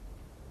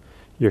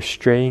 Your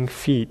straying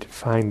feet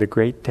find the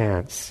great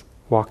dance,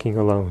 walking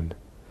alone.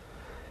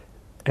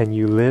 And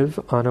you live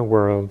on a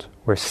world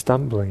where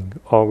stumbling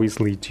always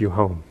leads you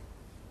home.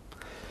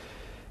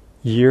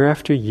 Year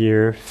after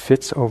year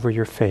fits over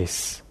your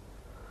face.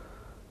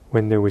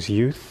 When there was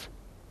youth,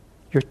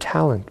 your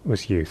talent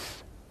was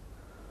youth.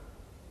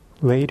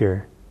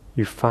 Later,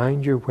 you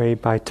find your way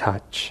by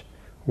touch,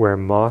 where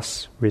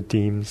moss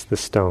redeems the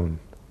stone.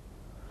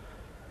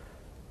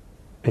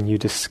 And you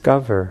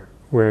discover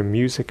where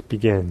music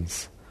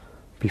begins,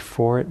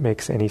 before it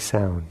makes any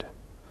sound.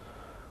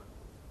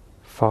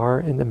 Far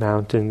in the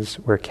mountains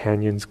where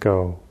canyons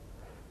go,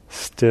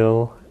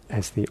 still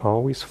as the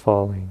always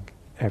falling,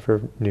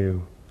 ever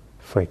new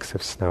flakes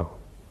of snow.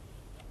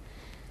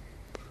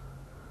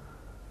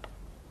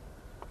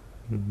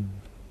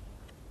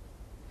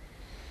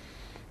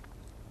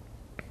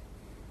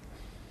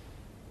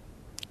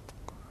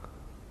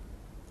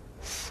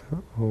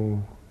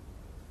 So,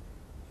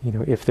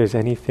 if there's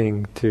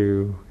anything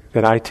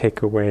that I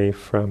take away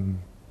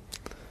from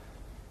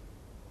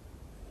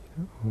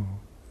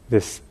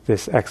this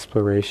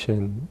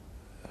exploration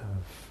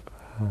of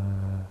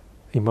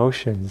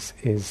emotions,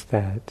 is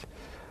that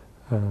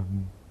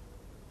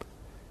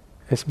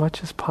as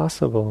much as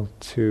possible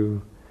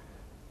to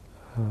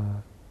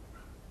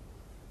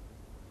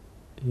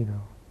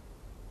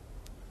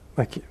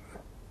like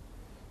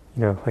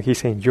he's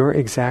saying, your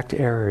exact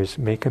errors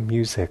make a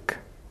music.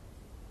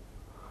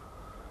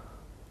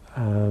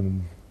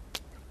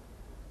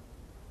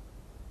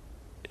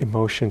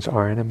 Emotions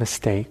aren't a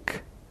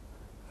mistake.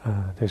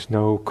 There's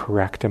no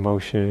correct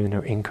emotion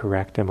or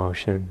incorrect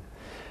emotion.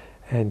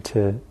 And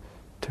to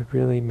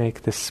really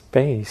make the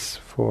space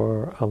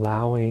for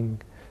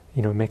allowing,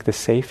 make the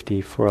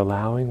safety for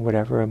allowing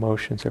whatever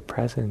emotions are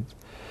present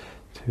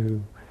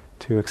to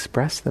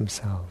express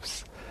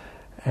themselves,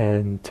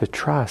 and to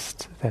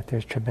trust that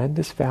there's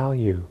tremendous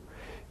value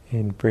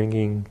in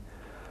bringing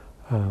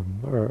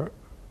or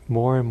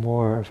more and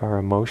more of our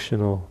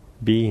emotional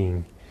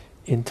being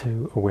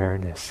into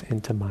awareness,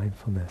 into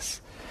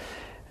mindfulness.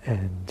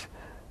 And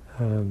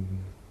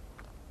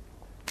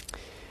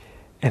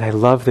I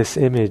love this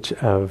image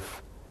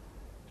of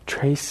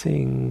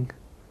tracing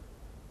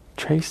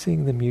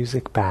the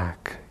music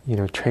back,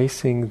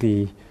 tracing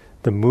the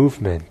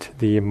movement,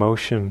 the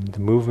emotion, the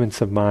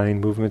movements of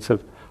mind, movements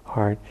of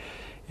heart.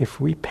 If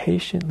we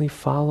patiently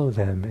follow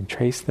them and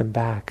trace them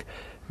back,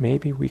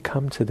 maybe we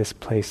come to this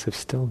place of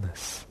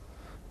stillness,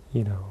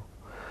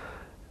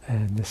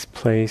 and this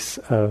place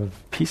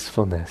of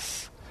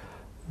peacefulness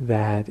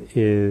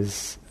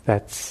that's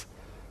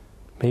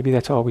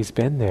always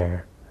been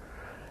there,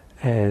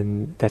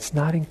 and that's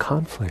not in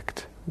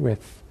conflict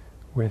with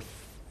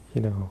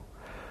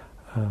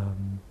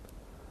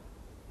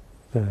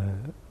the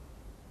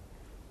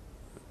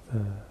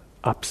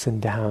ups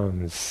and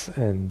downs,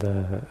 and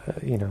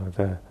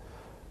the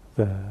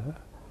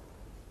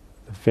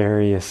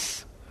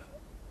various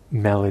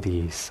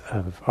melodies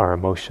of our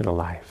emotional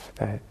life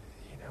that,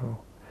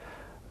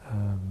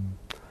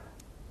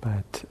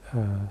 but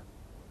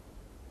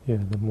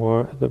the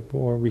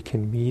more we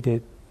can meet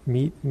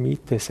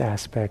this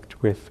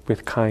aspect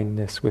with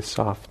kindness, with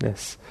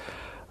softness,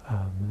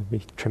 there'll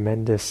be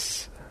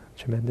tremendous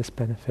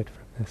benefit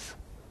from this.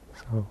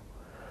 So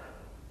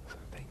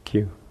thank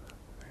you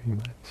very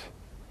much.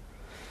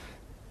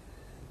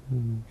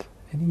 And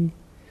any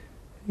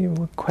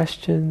more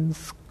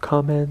questions,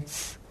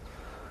 comments?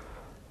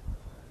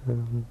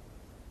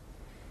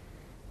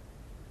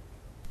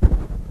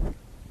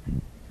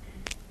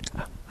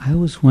 I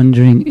was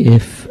wondering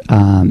if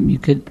you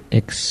could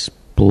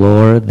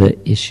explore the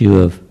issue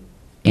of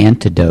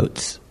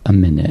antidotes a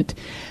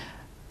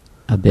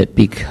bit,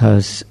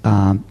 because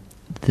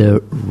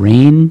the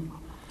RAIN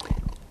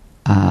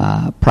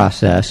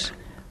process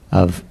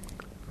of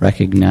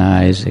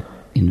recognize,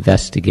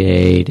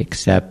 investigate,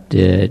 accept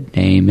it,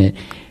 name it,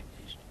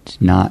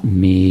 it's not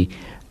me,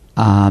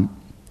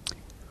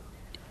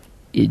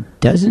 it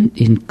doesn't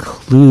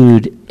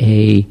include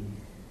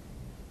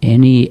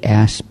any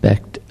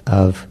aspect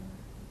of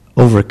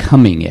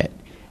overcoming it,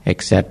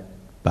 except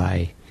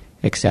by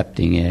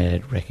accepting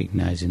it,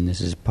 recognizing this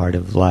is part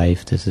of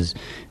life, this is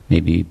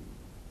maybe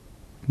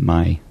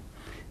my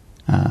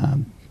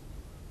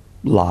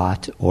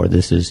lot, or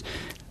this is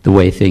the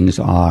way things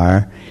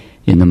are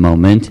in the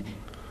moment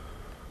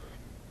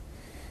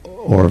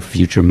or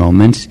future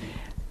moments,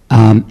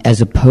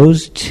 as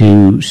opposed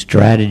to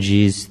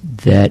strategies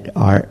that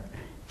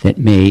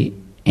may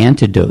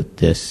antidote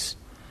this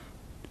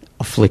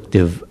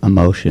afflictive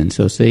emotion.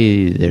 So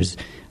say there's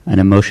an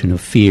emotion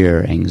of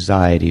fear,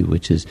 anxiety,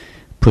 which is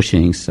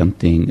pushing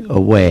something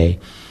away.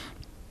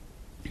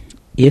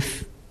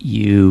 If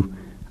you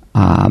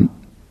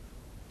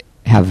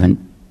have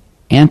an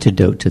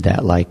antidote to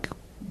that, like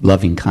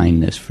loving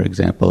kindness, for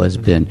example, has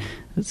been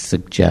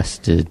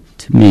suggested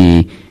to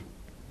me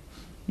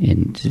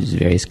in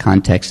various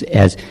contexts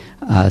as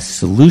a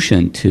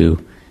solution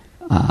to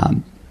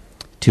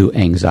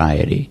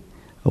anxiety,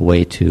 a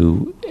way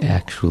to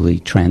actually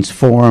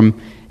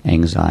transform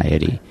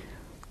anxiety.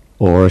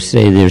 Or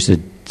say there's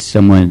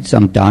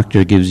some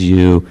doctor gives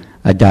you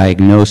a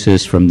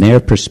diagnosis from their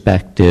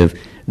perspective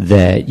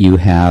that you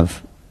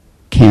have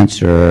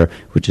cancer,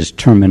 which is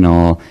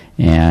terminal,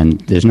 and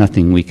there's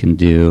nothing we can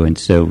do, and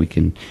so we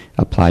can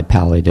apply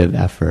palliative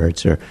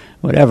efforts or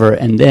whatever.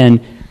 And then,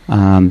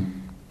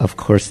 of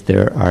course,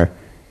 there are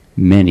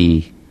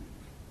many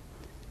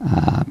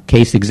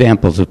case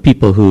examples of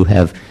people who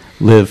have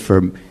lived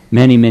for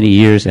many, many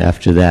years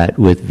after that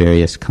with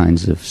various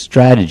kinds of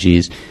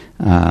strategies.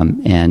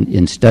 And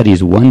in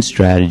studies, one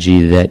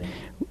strategy that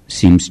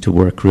seems to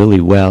work really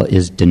well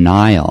is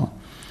denial.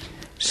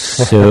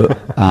 So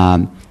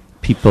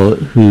people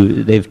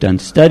they've done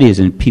studies,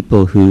 and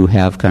people who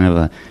have kind of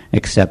a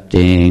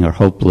accepting or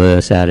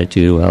hopeless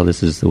attitude, well,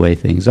 this is the way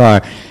things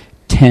are,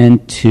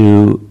 tend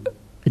to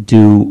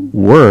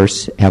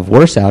have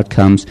worse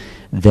outcomes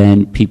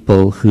than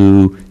people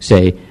who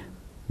say,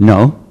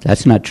 no,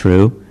 that's not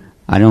true.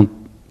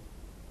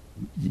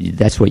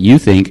 That's what you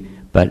think,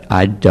 but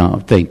I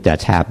don't think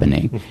that's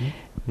happening.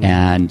 Mm-hmm.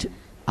 And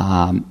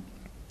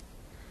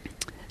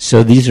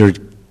so these are,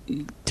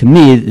 to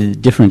me, the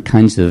different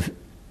kinds of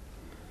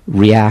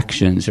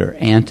reactions or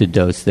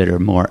antidotes that are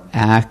more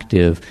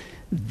active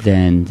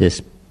than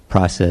this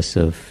process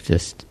of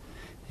just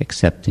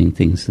accepting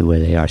things the way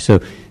they are.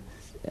 So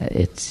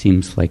it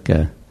seems like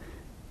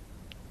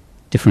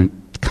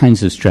different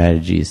kinds of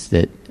strategies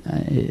that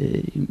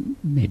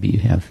maybe you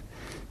have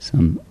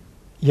some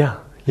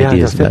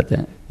ideas about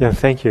that. Yeah,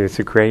 thank you. It's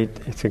a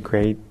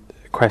great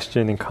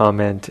question and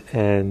comment.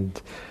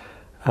 And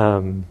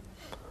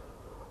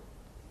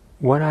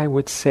what I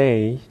would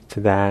say to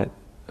that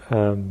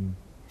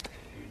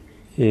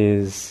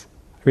is,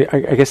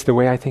 I guess the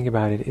way I think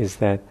about it is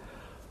that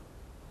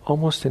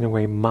almost in a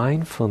way,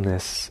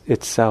 mindfulness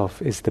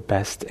itself is the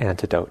best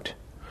antidote.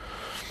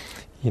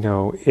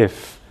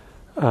 If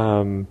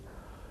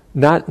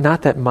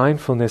not that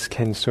mindfulness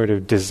can sort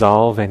of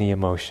dissolve any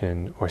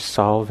emotion or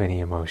solve any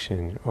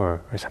emotion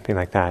or something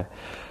like that,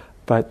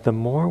 but the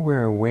more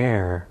we're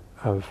aware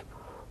of,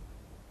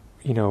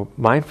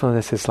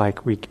 mindfulness is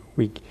like we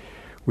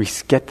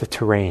get the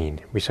terrain.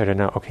 We sort of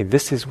know, okay,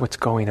 this is what's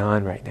going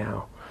on right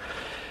now.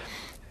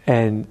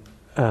 And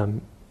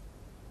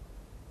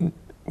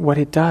what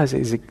it does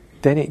is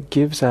then it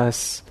gives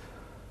us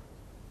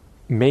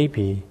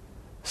maybe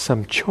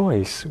some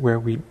choice where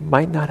we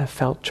might not have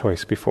felt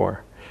choice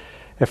before.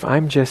 If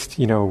I'm just,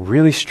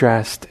 really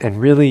stressed and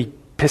really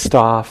pissed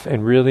off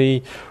and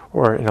really,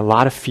 or in a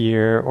lot of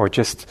fear, or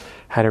just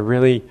had a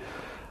really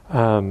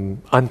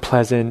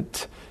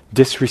unpleasant,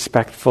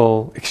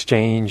 disrespectful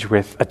exchange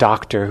with a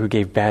doctor who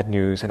gave bad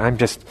news, and I'm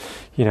just,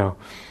 and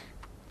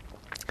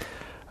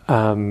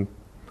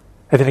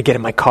then I get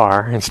in my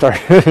car and start,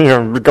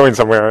 going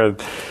somewhere.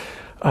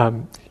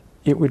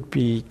 It would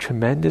be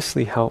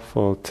tremendously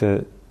helpful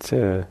to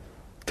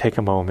take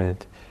a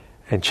moment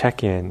and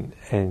check in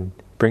and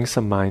bring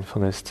some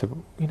mindfulness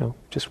to,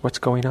 just what's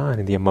going on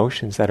and the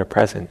emotions that are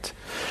present.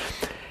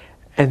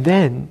 And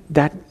then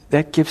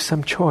that gives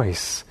some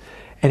choice.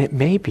 And it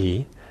may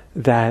be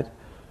that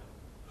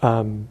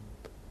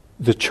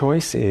the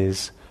choice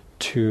is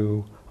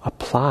to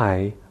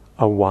apply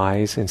a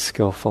wise and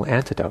skillful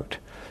antidote.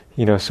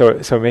 So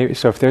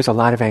if there's a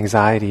lot of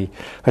anxiety,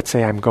 let's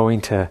say I'm going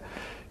to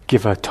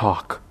give a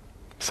talk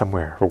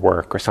somewhere or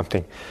work or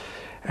something,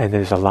 and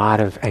there's a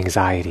lot of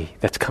anxiety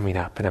that's coming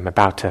up, and I'm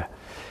about to,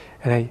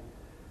 and I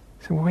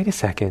say, well, wait a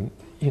second,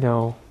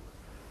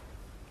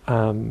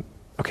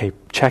 okay,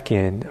 check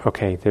in,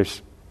 okay,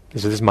 there's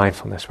this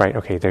mindfulness, right?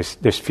 Okay,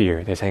 there's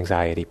fear, there's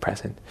anxiety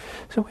present.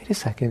 So wait a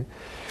second,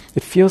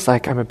 it feels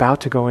like I'm about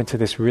to go into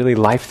this really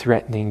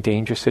life-threatening,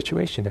 dangerous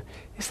situation.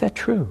 Is that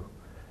true?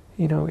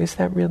 Is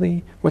that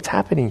really what's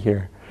happening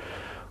here?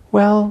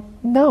 Well,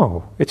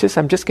 no. It's just,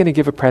 I'm just going to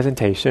give a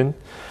presentation.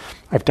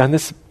 I've done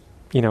this,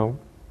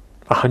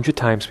 100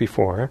 times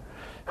before.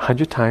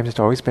 100 times, it's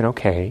always been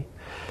okay.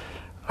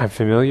 I'm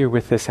familiar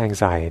with this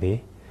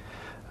anxiety.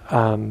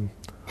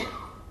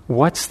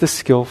 What's the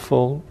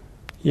skillful,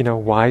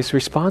 wise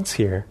response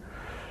here?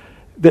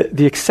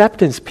 The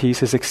acceptance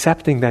piece is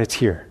accepting that it's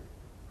here.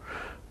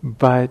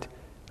 But,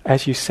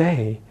 as you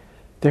say,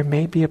 there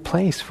may be a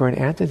place for an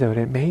antidote.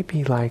 It may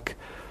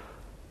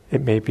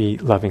be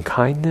loving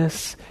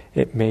kindness.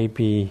 It may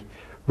be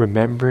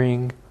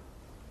remembering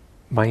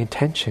my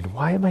intention.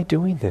 Why am I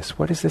doing this?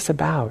 What is this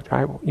about?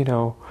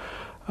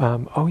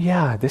 Oh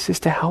yeah, this is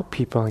to help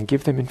people and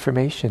give them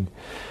information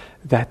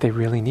that they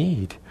really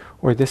need.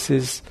 Or this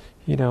is,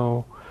 these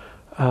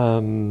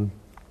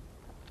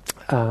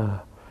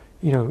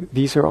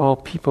are all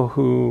people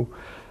who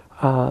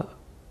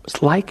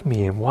like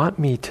me and want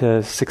me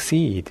to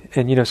succeed.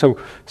 And so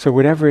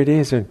whatever it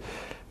is, and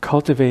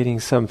cultivating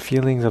some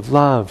feelings of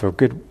love or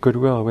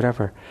goodwill or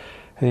whatever,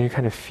 and then you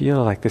kind of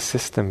feel like the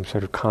system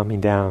sort of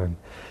calming down.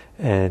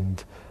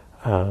 And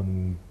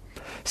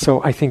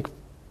so I think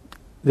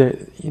that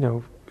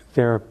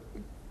there are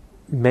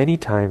many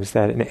times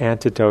that an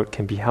antidote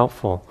can be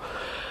helpful.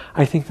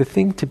 I think the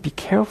thing to be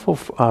careful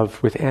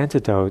of with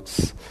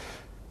antidotes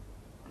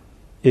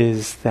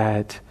is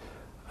that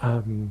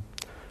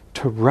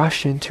to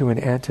rush into an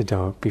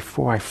antidote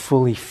before I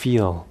fully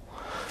feel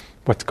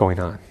what's going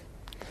on.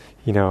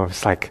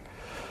 It's like,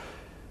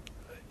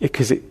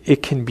 because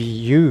it can be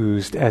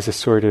used as a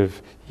sort of,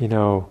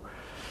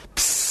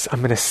 psst,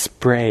 I'm going to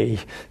spray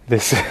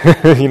this,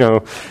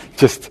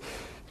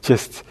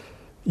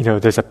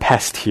 there's a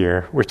pest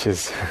here, which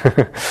is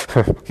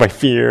my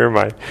fear,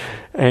 my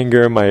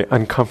anger, my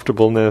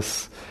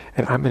uncomfortableness,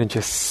 and I'm going to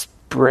just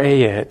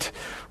spray it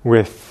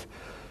with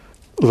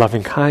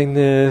loving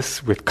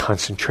kindness, with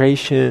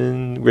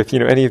concentration, with,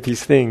 any of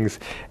these things,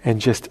 and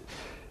just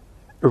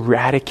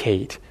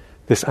eradicate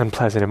this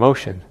unpleasant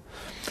emotion.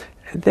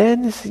 And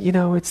then,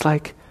 it's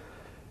like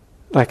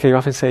I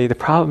often say, the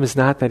problem is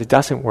not that it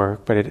doesn't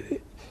work, but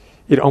it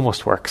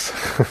almost works.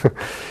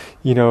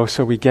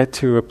 So we get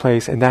to a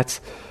place, and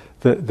that's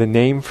the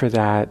name for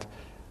that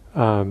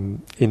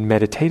in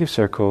meditative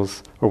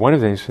circles, or one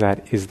of the names for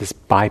that is this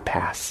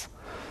bypass.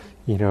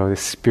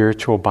 This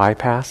spiritual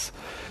bypass,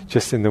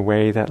 just in the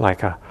way that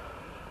like a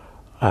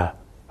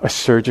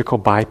surgical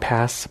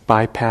bypass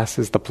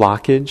bypasses the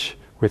blockage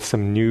with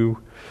some new,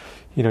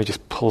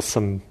 just pulls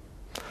some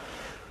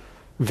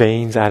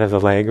veins out of the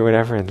leg or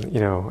whatever, and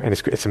and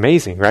it's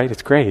amazing, right?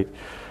 It's great.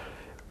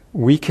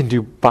 We can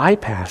do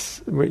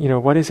bypass.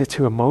 What is it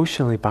to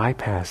emotionally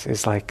bypass?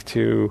 Is like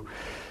to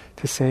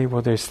say,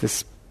 well, there's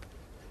this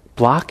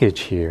blockage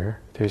here.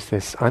 There's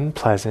this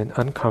unpleasant,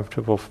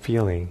 uncomfortable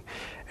feeling,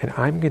 and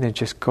I'm going to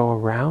just go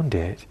around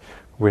it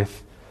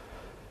with,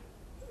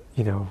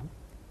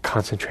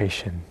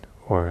 concentration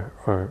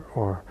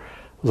or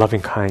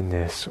loving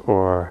kindness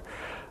or,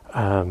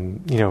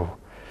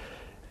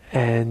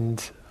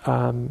 and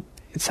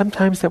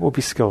sometimes that will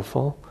be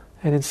skillful,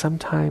 and then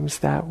sometimes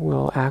that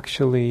will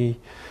actually,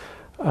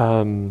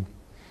 the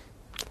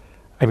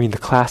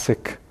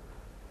classic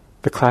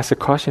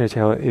cautionary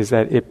tale is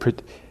that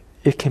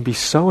it can be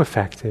so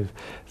effective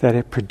that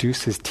it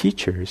produces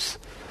teachers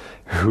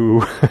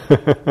who,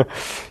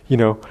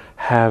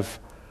 have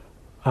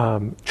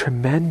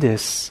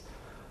tremendous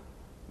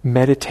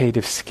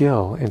meditative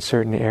skill in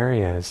certain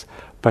areas,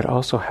 but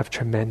also have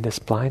tremendous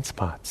blind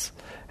spots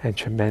and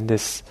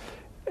tremendous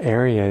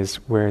areas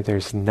where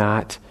there's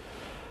not,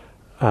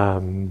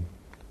 that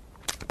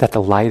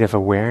the light of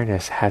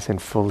awareness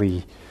hasn't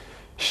fully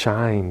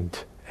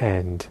shined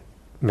and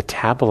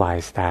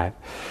metabolized that.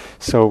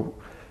 So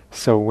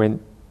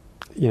when,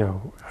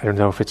 I don't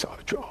know if it's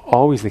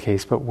always the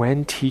case, but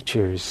when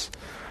teachers,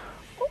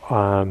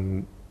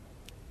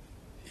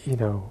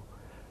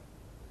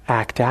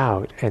 act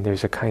out and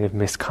there's a kind of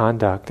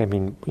misconduct.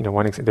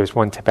 There's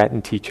one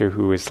Tibetan teacher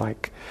who is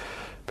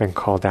been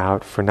called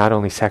out for not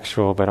only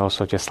sexual but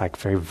also just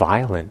very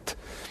violent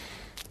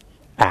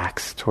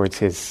acts towards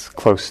his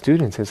close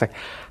students. It's like,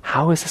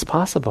 how is this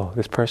possible?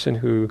 This person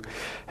who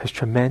has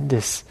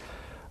tremendous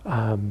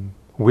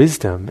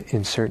wisdom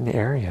in certain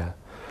area,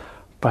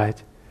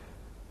 but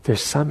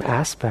there's some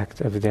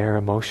aspect of their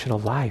emotional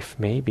life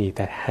maybe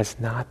that has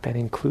not been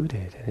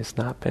included and has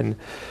not been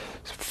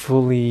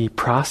fully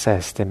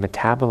processed and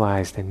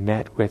metabolized and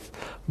met with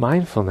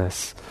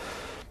mindfulness.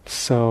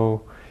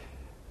 So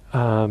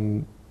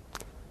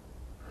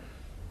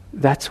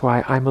that's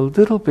why I'm a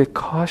little bit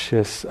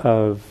cautious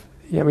of,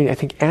 I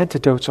think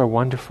antidotes are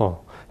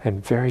wonderful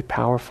and very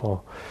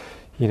powerful.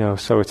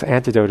 So its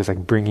antidote is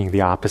like bringing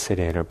the opposite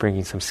in or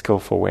bringing some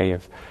skillful way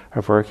of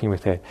working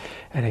with it.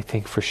 And I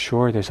think for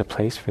sure there's a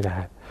place for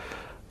that.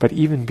 But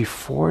even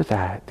before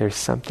that, there's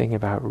something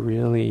about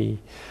really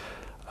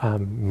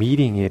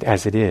meeting it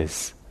as it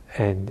is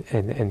and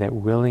that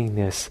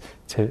willingness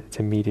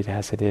to meet it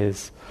as it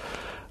is.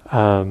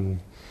 And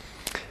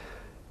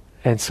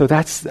so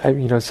that's,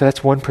 so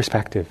that's one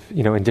perspective,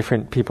 and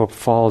different people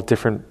fall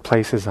different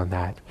places on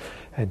that.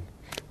 And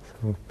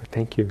so,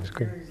 thank you, it was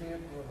great.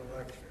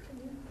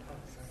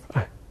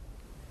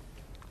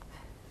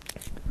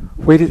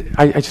 Wait,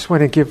 I just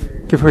want to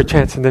give her a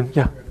chance, and then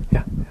yeah.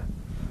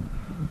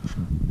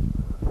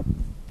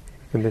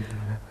 And then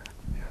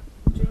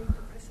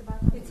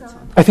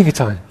I think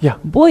it's on. Yeah.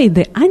 Boy,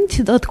 the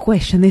antidote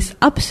question is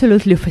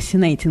absolutely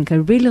fascinating. I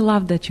really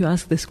love that you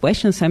asked this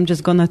question. So I'm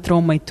just gonna throw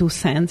my 2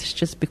 cents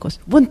just because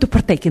I want to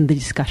partake in the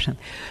discussion.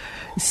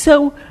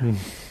 So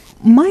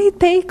my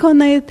take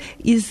on it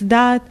is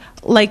that,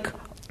 like,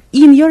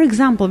 in your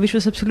example, which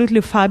was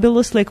absolutely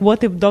fabulous, like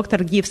what if doctor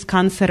gives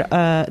cancer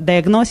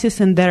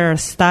diagnosis and there are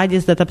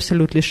studies that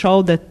absolutely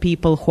show that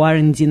people who are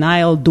in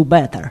denial do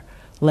better,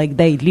 like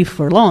they live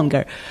for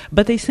longer.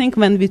 But I think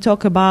when we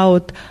talk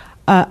about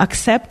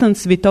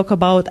acceptance, we talk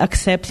about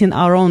accepting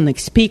our own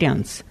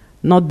experience,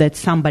 not that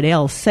somebody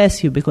else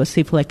says you, because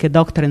if like a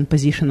doctor in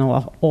position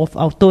of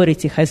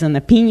authority has an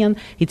opinion,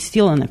 it's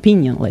still an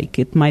opinion, like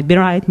it might be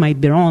right,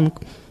 might be wrong,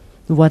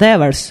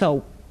 whatever.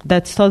 So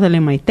that's totally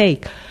my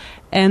take.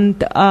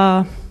 And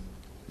I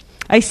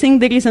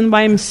think the reason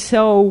why I'm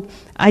so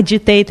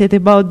agitated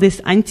about this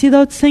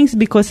antidote things,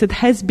 because it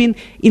has been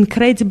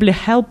incredibly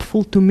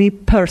helpful to me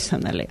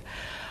personally.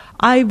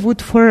 I would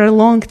for a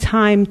long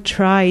time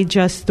try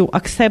just to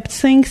accept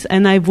things,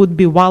 and I would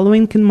be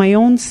wallowing in my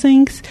own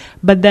things,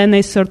 but then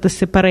I sort of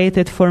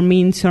separated for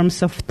me in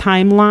terms of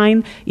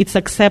timeline. It's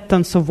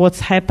acceptance of what's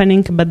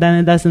happening, but then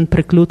it doesn't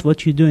preclude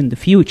what you do in the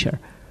future.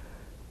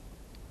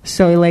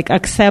 So like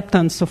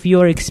acceptance of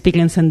your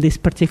experience in this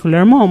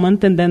particular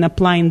moment and then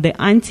applying the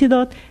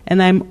antidote.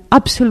 And I'm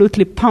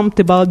absolutely pumped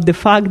about the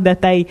fact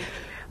that I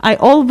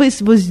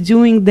always was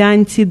doing the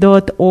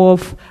antidote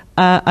of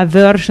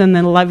aversion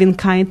and loving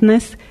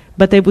kindness,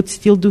 but I would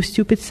still do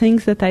stupid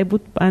things that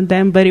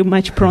I'm very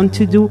much prone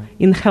to do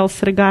in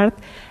health regard.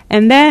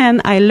 And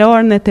then I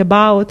learned it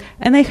about,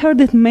 and I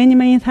heard it many,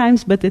 many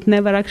times, but it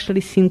never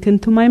actually sank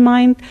into my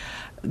mind,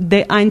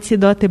 the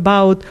antidote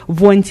about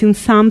wanting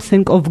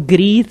something of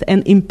greed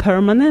and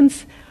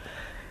impermanence.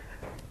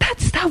 That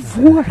stuff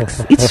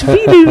works. It's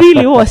really,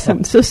 really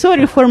awesome. So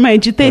sorry for my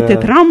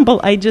agitated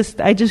rumble. I just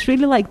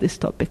really like this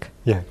topic.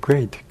 Yeah,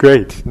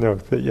 great. No,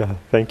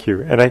 thank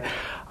you. And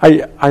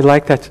I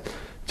like that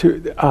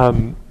too.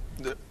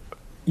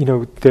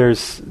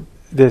 There's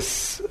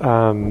this.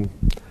 I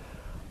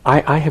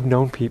have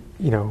known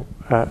people.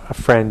 A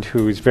friend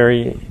who is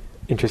very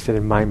interested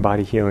in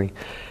mind-body healing,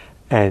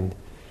 and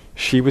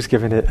she was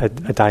given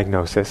a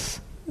diagnosis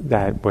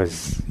that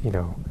was,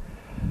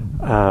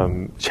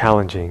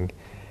 challenging,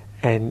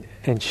 and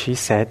she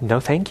said, "No,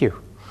 thank you."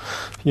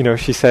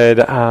 She said,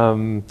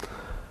 no.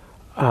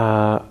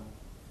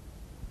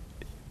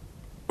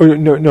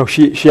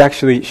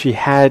 She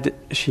had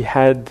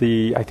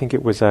the, I think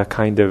it was a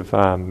kind of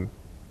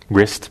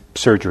wrist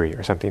surgery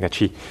or something that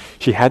she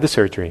had the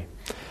surgery.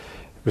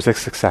 It was a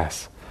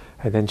success,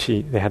 and then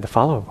they had the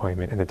follow-up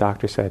appointment, and the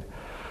doctor said,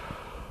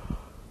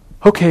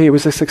 "Okay, it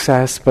was a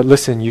success, but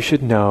listen, you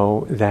should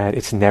know that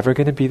it's never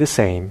going to be the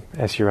same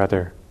as your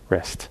other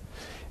wrist.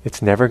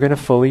 It's never going to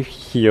fully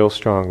heal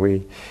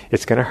strongly.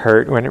 It's going to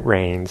hurt when it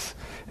rains."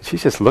 And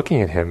she's just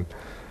looking at him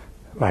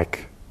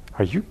like,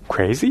 "Are you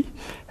crazy?"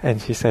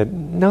 And she said,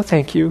 "No,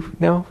 thank you.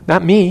 No,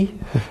 not me.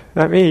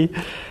 Not me."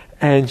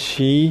 And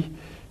she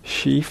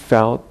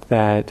felt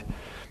that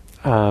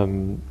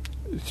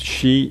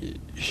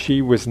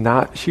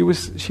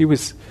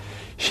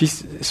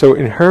so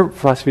in her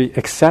philosophy,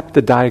 accept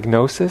the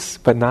diagnosis,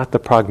 but not the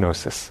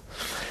prognosis.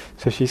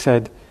 So she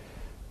said,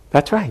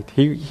 "That's right.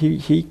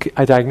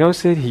 I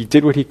diagnosed it. He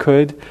did what he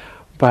could,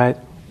 but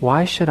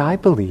why should I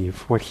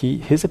believe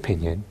his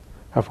opinion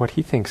of what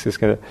he thinks is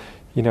gonna,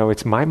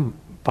 it's my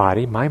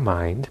body, my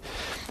mind."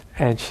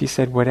 And she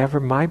said, "Whatever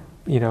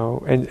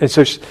and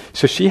so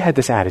she had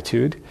this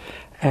attitude,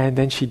 and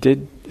then she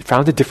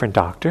found a different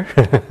doctor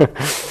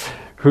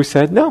who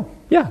said, "No,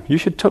 yeah, you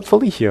should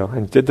fully heal,"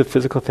 and did the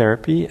physical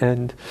therapy.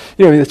 And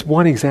it's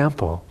one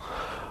example.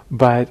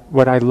 But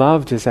what I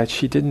loved is that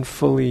she didn't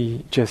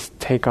fully just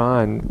take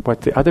on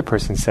what the other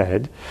person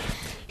said.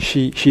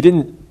 She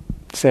didn't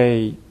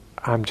say,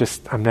 I'm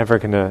never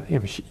gonna."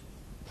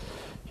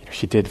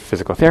 She did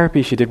physical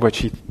therapy. She did what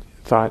she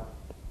thought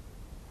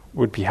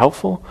would be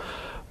helpful,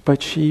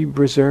 but she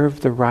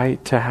reserved the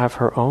right to have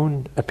her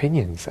own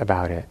opinions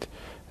about it.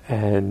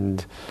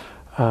 And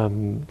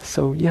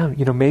so,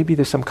 maybe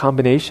there's some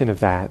combination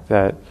of that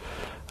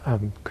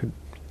could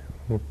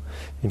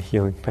in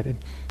healing. But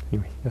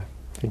anyway,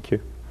 thank you.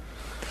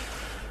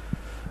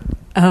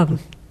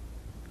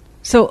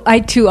 So I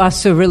too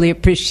also really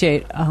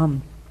appreciate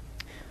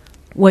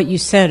what you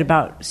said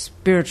about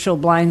spiritual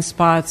blind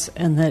spots,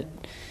 and that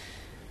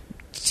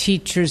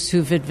teachers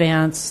who've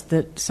advanced,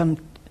 that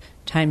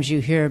sometimes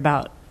you hear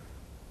about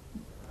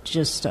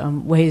just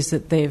ways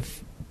that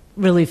they've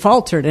really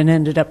faltered and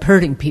ended up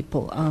hurting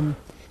people.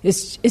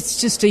 It's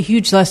just a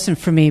huge lesson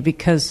for me,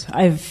 because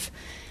I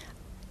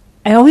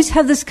always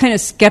have this kind of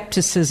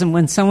skepticism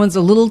when someone's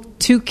a little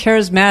too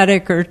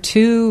charismatic or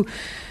too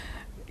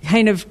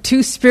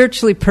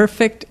spiritually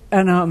perfect,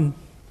 and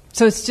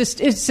so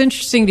it's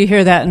interesting to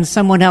hear that. And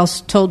someone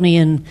else told me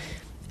in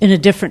a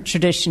different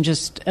tradition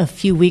just a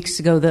few weeks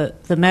ago,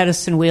 the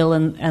medicine wheel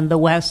and the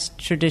West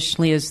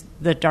traditionally is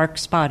the dark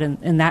spot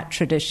in that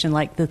tradition,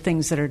 like the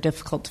things that are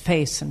difficult to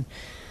face. And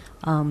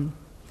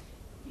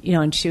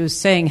and she was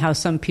saying how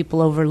some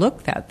people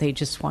overlook that. They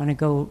just want to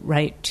go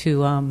right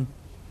to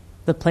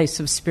the place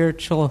of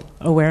spiritual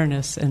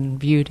awareness and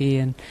beauty,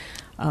 and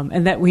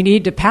that we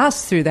need to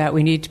pass through that.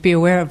 We need to be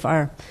aware of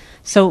our...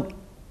 So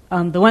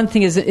the one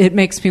thing is, it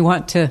makes me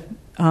want to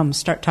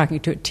start talking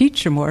to a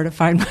teacher more to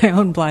find my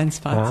own blind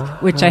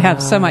spots, which I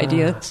have some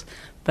ideas,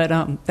 but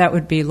that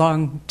would be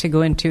long to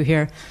go into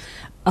here.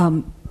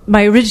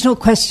 My original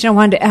question I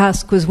wanted to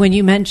ask was when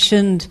you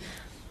mentioned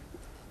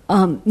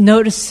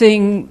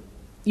noticing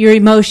your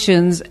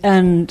emotions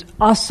and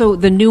also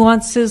the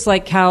nuances,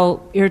 like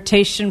how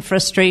irritation,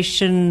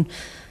 frustration,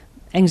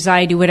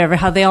 anxiety, whatever,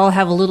 how they all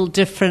have a little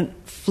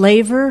different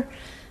flavor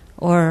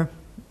or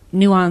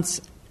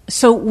nuance.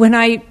 So when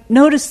I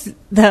notice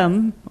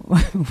them,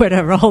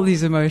 whatever, all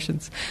these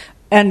emotions,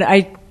 and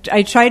I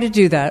try to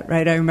do that,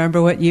 right? I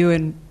remember what you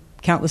and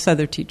countless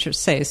other teachers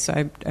say,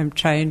 so I'm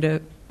trying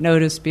to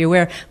notice, be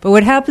aware. But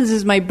what happens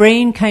is my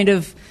brain kind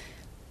of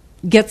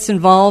gets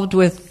involved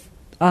with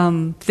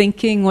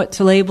thinking what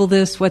to label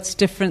this, what's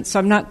different, so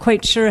I'm not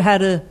quite sure how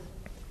to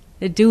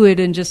do it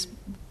and just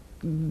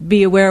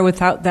be aware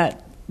without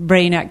that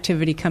brain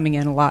activity coming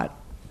in a lot.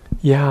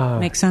 Yeah.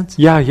 Make sense?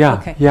 Yeah.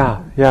 Okay.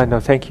 Yeah. No,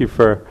 thank you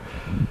for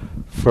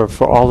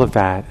all of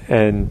that.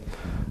 And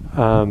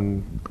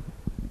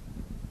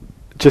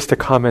just a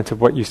comment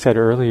of what you said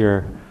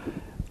earlier,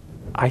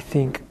 I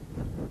think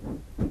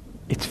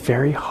it's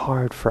very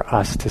hard for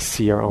us to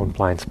see our own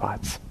blind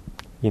spots,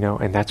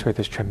 and that's where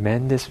there's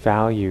tremendous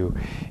value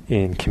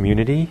in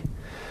community,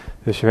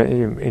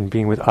 in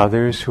being with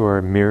others who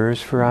are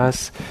mirrors for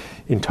us,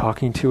 in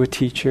talking to a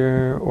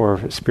teacher or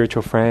a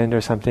spiritual friend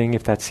or something,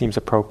 if that seems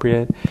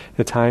appropriate at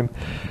the time,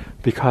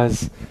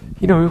 because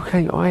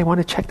I want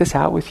to check this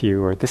out with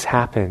you, or this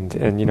happened,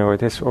 and or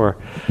this, or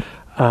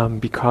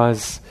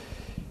because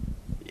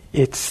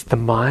it's the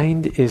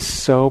mind is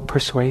so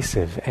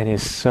persuasive and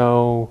is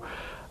so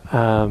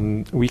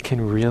we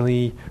can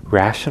really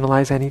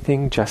rationalize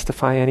anything,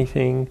 justify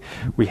anything.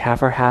 We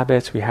have our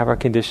habits, we have our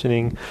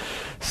conditioning.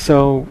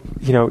 So,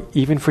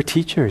 even for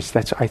teachers,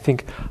 I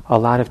think a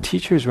lot of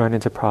teachers run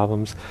into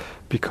problems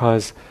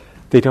because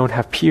they don't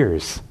have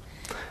peers,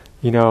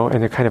 and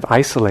they're kind of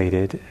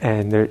isolated,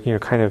 and they're,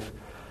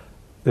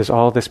 there's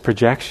all this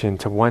projection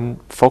to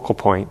one focal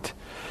point.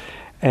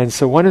 And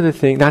so one of the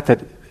things, not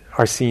that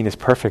our scene is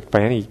perfect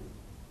by any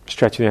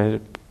stretch of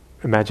the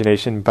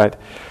imagination, but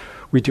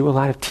we do a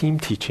lot of team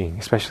teaching,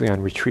 especially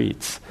on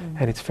retreats,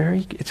 and I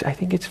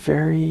think it's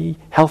very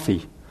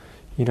healthy,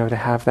 to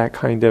have that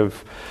kind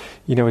of,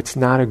 it's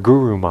not a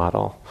guru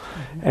model,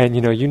 and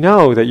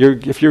that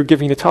if you're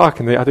giving a talk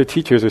and the other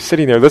teachers are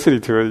sitting there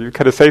listening to it, you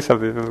kind of say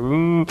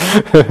something,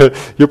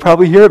 you'll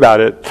probably hear about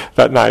it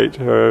that night,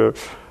 so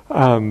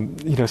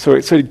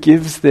it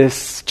gives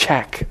this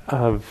check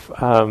of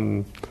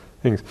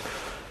things,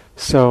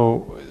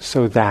 so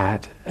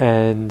that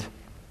and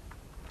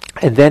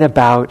then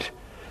about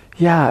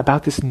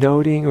this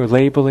noting or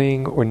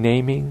labeling or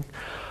naming.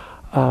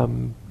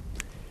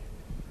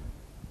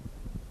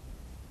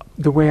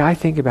 The way I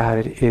think about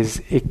it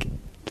is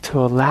to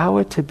allow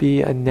it to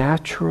be a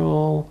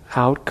natural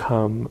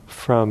outcome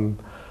from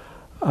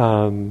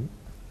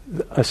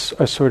a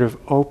sort of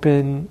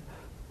open,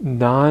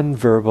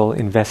 non-verbal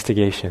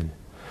investigation.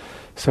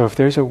 So if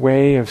there's a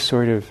way of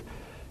sort of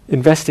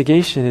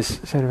investigation is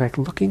sort of like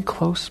looking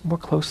more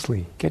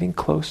closely, getting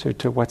closer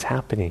to what's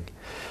happening.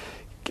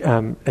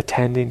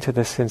 Attending to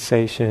the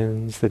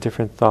sensations, the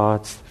different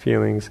thoughts,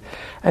 feelings,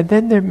 and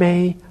then there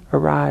may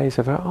arise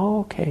of,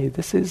 okay,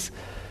 this is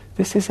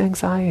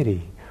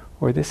anxiety,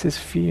 or this is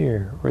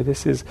fear, or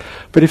this is...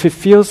 But if it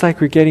feels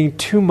like we're getting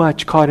too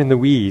much caught in the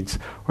weeds,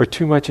 or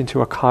too much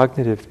into a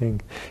cognitive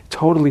thing,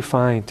 totally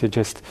fine to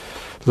just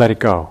let it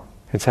go,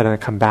 instead of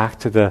come back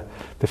to the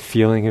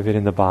feeling of it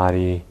in the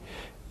body,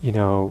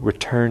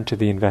 return to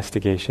the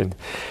investigation.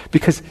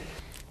 Because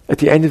at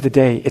the end of the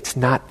day, it's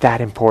not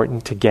that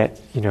important to get,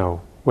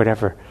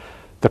 whatever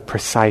the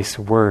precise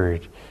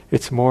word.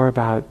 It's more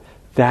about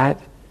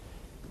that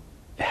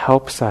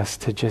helps us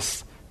to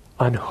just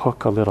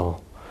unhook a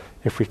little.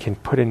 If we can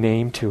put a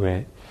name to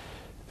it,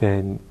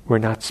 then we're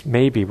not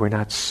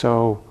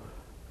so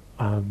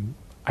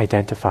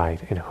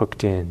identified and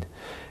hooked in.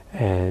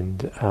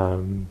 And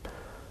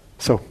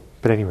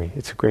but anyway,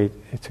 it's a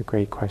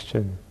great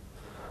question.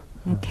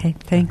 Okay,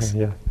 thanks.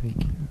 Yeah,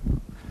 thank you.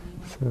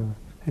 So,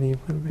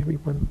 maybe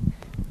one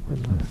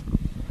last.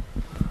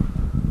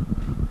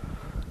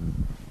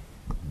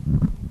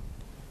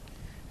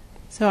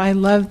 So I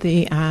love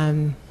the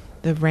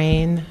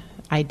rain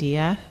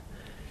idea.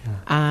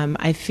 Yeah.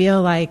 I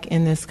feel like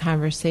in this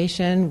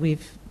conversation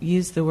we've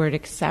used the word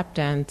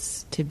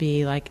acceptance to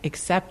be like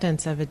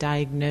acceptance of a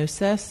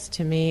diagnosis.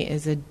 To me,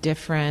 is a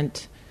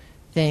different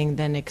thing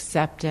than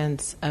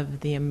acceptance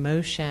of the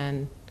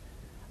emotion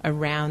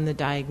around the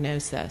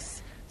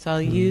diagnosis. So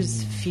I'll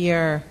use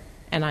fear,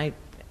 and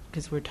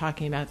because we're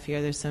talking about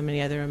fear, there's so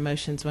many other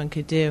emotions one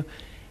could do,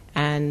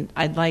 and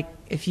I'd like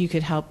if you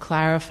could help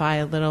clarify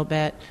a little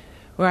bit.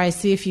 Where I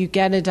see if you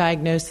get a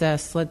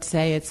diagnosis, let's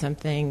say it's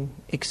something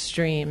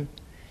extreme,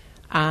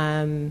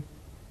 I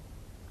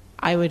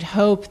would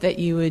hope that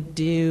you would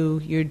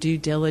do your due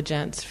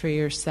diligence for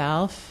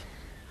yourself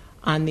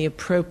on the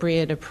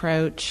appropriate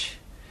approach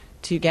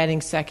to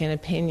getting second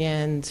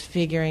opinions,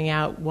 figuring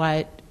out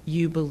what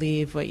you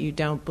believe, what you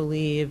don't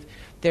believe.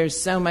 There's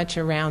so much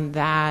around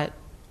that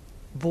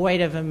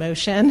void of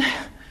emotion.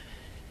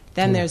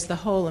 Then there's the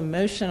whole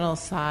emotional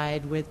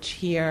side, which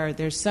here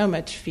there's so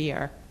much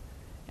fear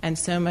and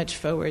so much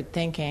forward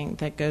thinking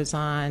that goes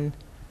on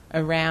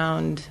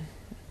around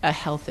a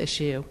health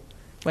issue,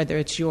 whether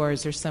it's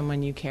yours or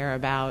someone you care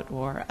about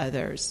or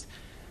others.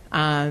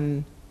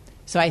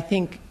 So I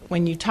think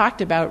when you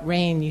talked about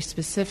rain, you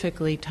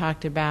specifically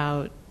talked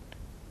about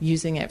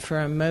using it for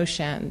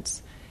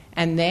emotions.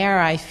 And there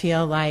I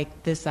feel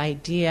like this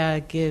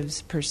idea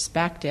gives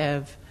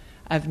perspective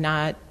of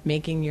not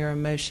making your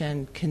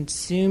emotion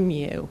consume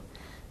you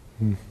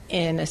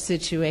in a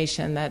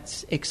situation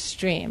that's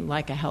extreme,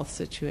 like a health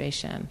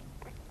situation.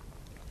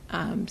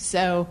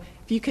 So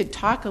if you could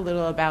talk a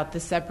little about the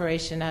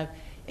separation of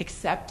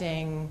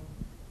accepting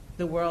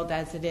the world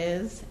as it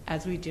is,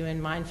 as we do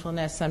in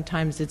mindfulness.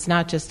 Sometimes it's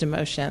not just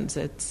emotions,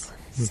 it's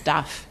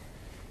stuff.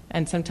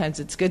 And sometimes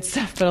it's good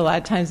stuff, but a lot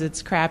of times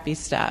it's crappy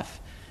stuff.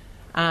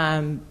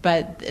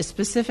 But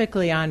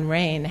specifically on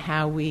rain,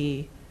 how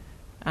we,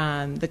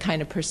 the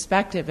kind of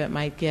perspective it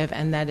might give,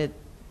 and that it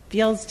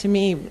feels to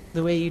me,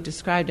 the way you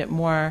described it,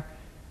 more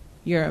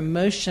your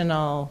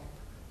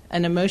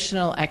an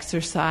emotional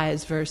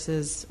exercise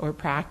versus, or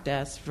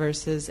practice,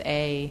 versus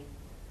a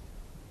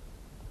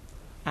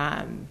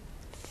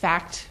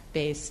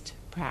fact-based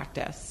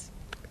practice.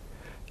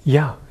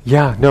 Yeah,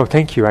 no,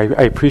 thank you. I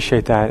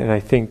appreciate that, and I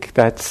think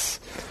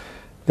that,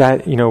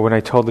 when I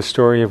told the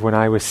story of when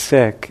I was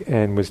sick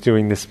and was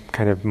doing this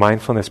kind of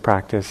mindfulness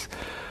practice,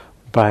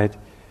 but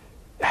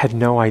had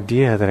no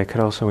idea that I could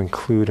also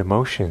include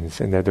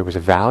emotions and that there was a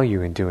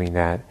value in doing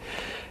that.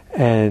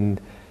 And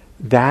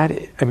that,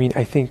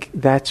 I think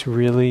that's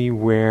really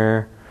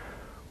where,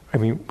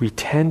 we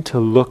tend to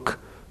look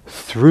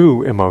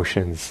through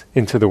emotions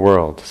into the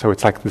world. So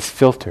it's like this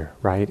filter,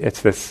 right?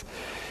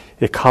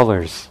 It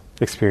colors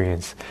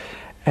experience.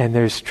 And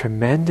there's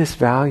tremendous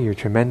value,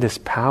 tremendous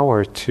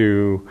power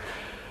to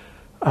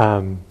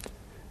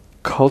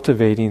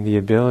cultivating the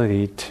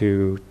ability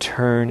to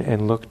turn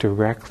and look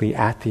directly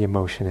at the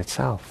emotion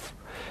itself.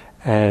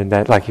 And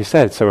that, like you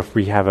said, so if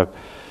we have a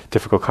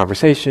difficult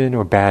conversation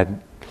or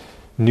bad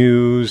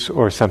news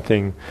or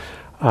something,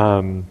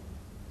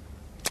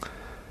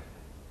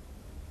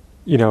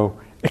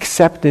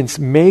 acceptance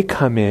may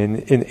come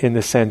in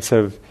the sense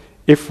of,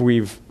 if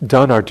we've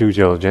done our due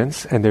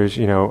diligence and there's,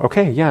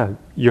 okay, yeah,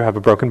 you have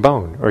a broken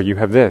bone, or you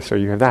have this, or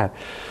you have that.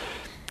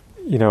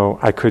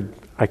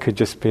 I could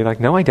just be like,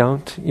 no, I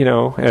don't,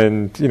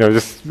 and,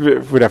 just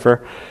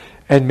whatever.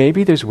 And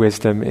maybe there's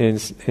wisdom in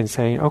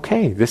saying,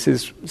 okay,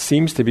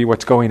 seems to be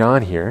what's going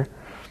on here.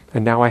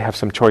 And now I have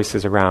some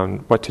choices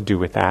around what to do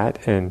with that,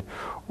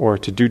 or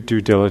to do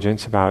due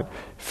diligence about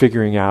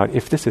figuring out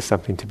if this is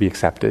something to be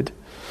accepted,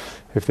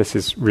 if this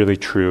is really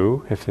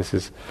true,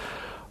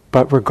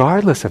 But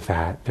regardless of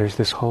that, there's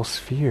this whole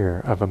sphere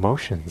of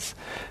emotions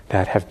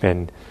that have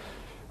been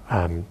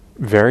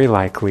very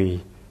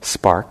likely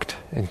sparked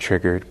and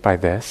triggered by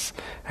this,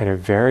 and are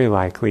very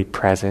likely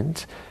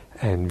present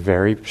and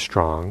very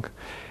strong.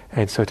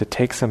 And so to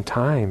take some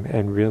time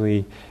and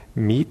really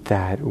meet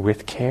that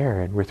with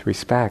care and with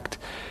respect,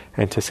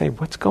 and to say,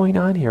 what's going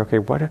on here? Okay,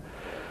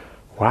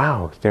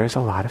 wow, there's a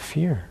lot of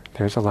fear.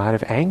 There's a lot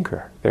of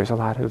anger. There's a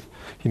lot of,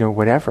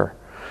 whatever.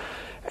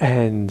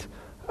 And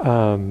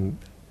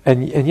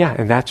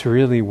that's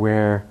really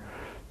where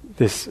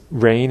this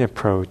rain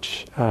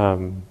approach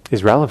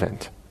is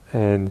relevant,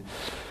 and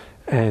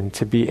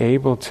to be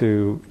able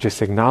to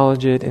just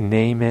acknowledge it and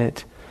name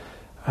it.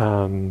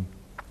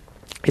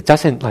 It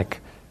doesn't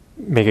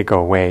make it go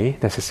away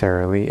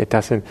necessarily. It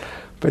doesn't,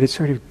 but it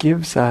sort of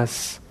gives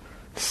us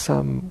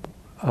some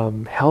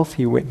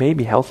healthy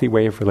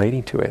way of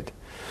relating to it,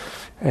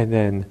 and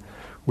then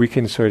we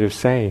can sort of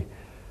say,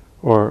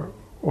 or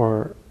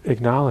or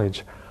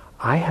acknowledge,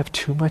 I have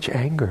too much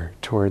anger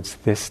towards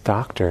this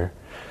doctor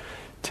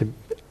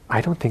I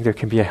don't think there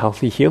can be a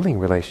healthy healing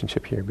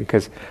relationship here,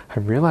 because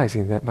I'm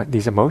realizing that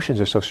these emotions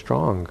are so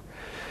strong,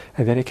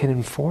 and that it can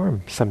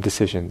inform some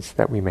decisions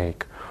that we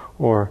make.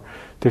 Or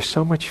there's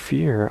so much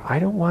fear, I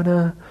don't want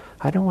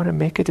to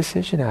make a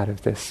decision out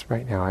of this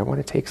right now. I want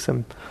to take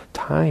some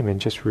time and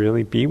just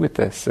really be with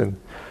this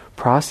and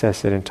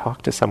process it and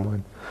talk to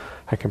someone.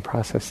 I can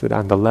process it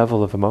on the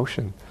level of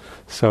emotion.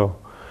 So,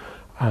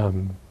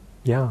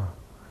 yeah.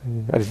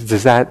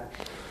 Does that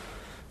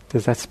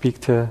speak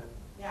to?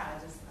 Yeah, I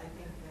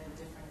think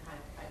the different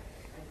kind.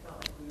 I felt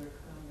like we were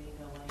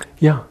commingling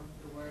Yeah.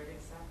 the word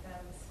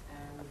acceptance,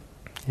 and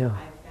Yeah.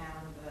 I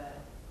found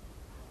that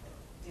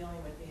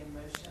dealing with the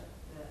emotion,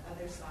 the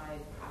other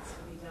side has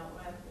to be dealt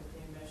with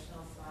the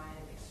emotional side,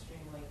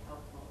 extremely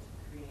helpful to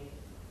create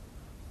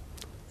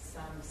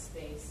some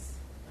space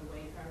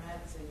away from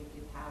it, so you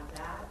could have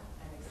that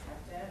and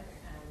accept it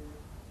and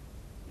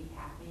be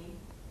happy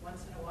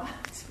once in a while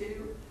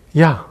too.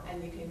 Yeah.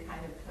 And you can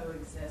kind of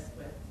coexist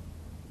with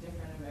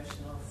different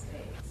emotional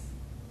states.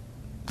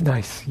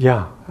 Nice.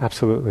 Yeah,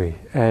 absolutely.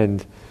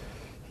 And,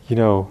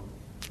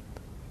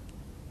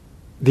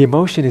 the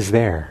emotion is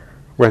there,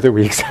 whether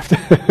we accept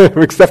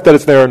that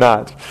it's there or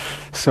not.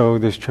 So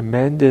there's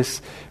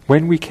tremendous,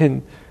 when we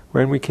can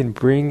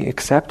bring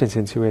acceptance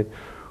into it,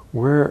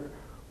 we're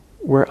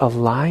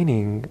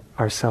aligning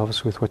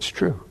ourselves with what's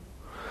true.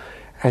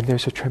 And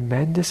there's a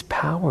tremendous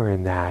power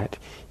in that,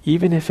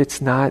 even if it's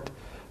not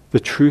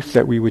the truth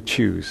that we would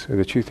choose or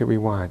the truth that we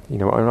want,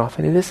 and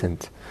often it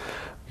isn't.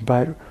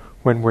 But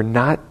when we're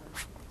not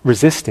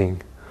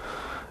resisting,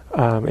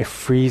 it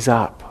frees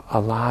up a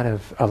lot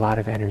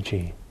of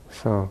energy.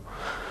 So,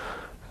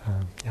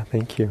 yeah,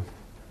 thank you.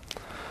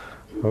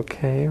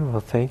 Okay, well,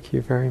 thank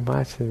you very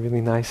much. A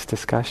really nice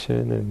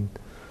discussion,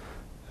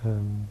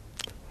 and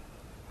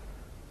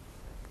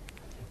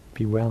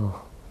be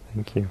well.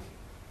 Thank you.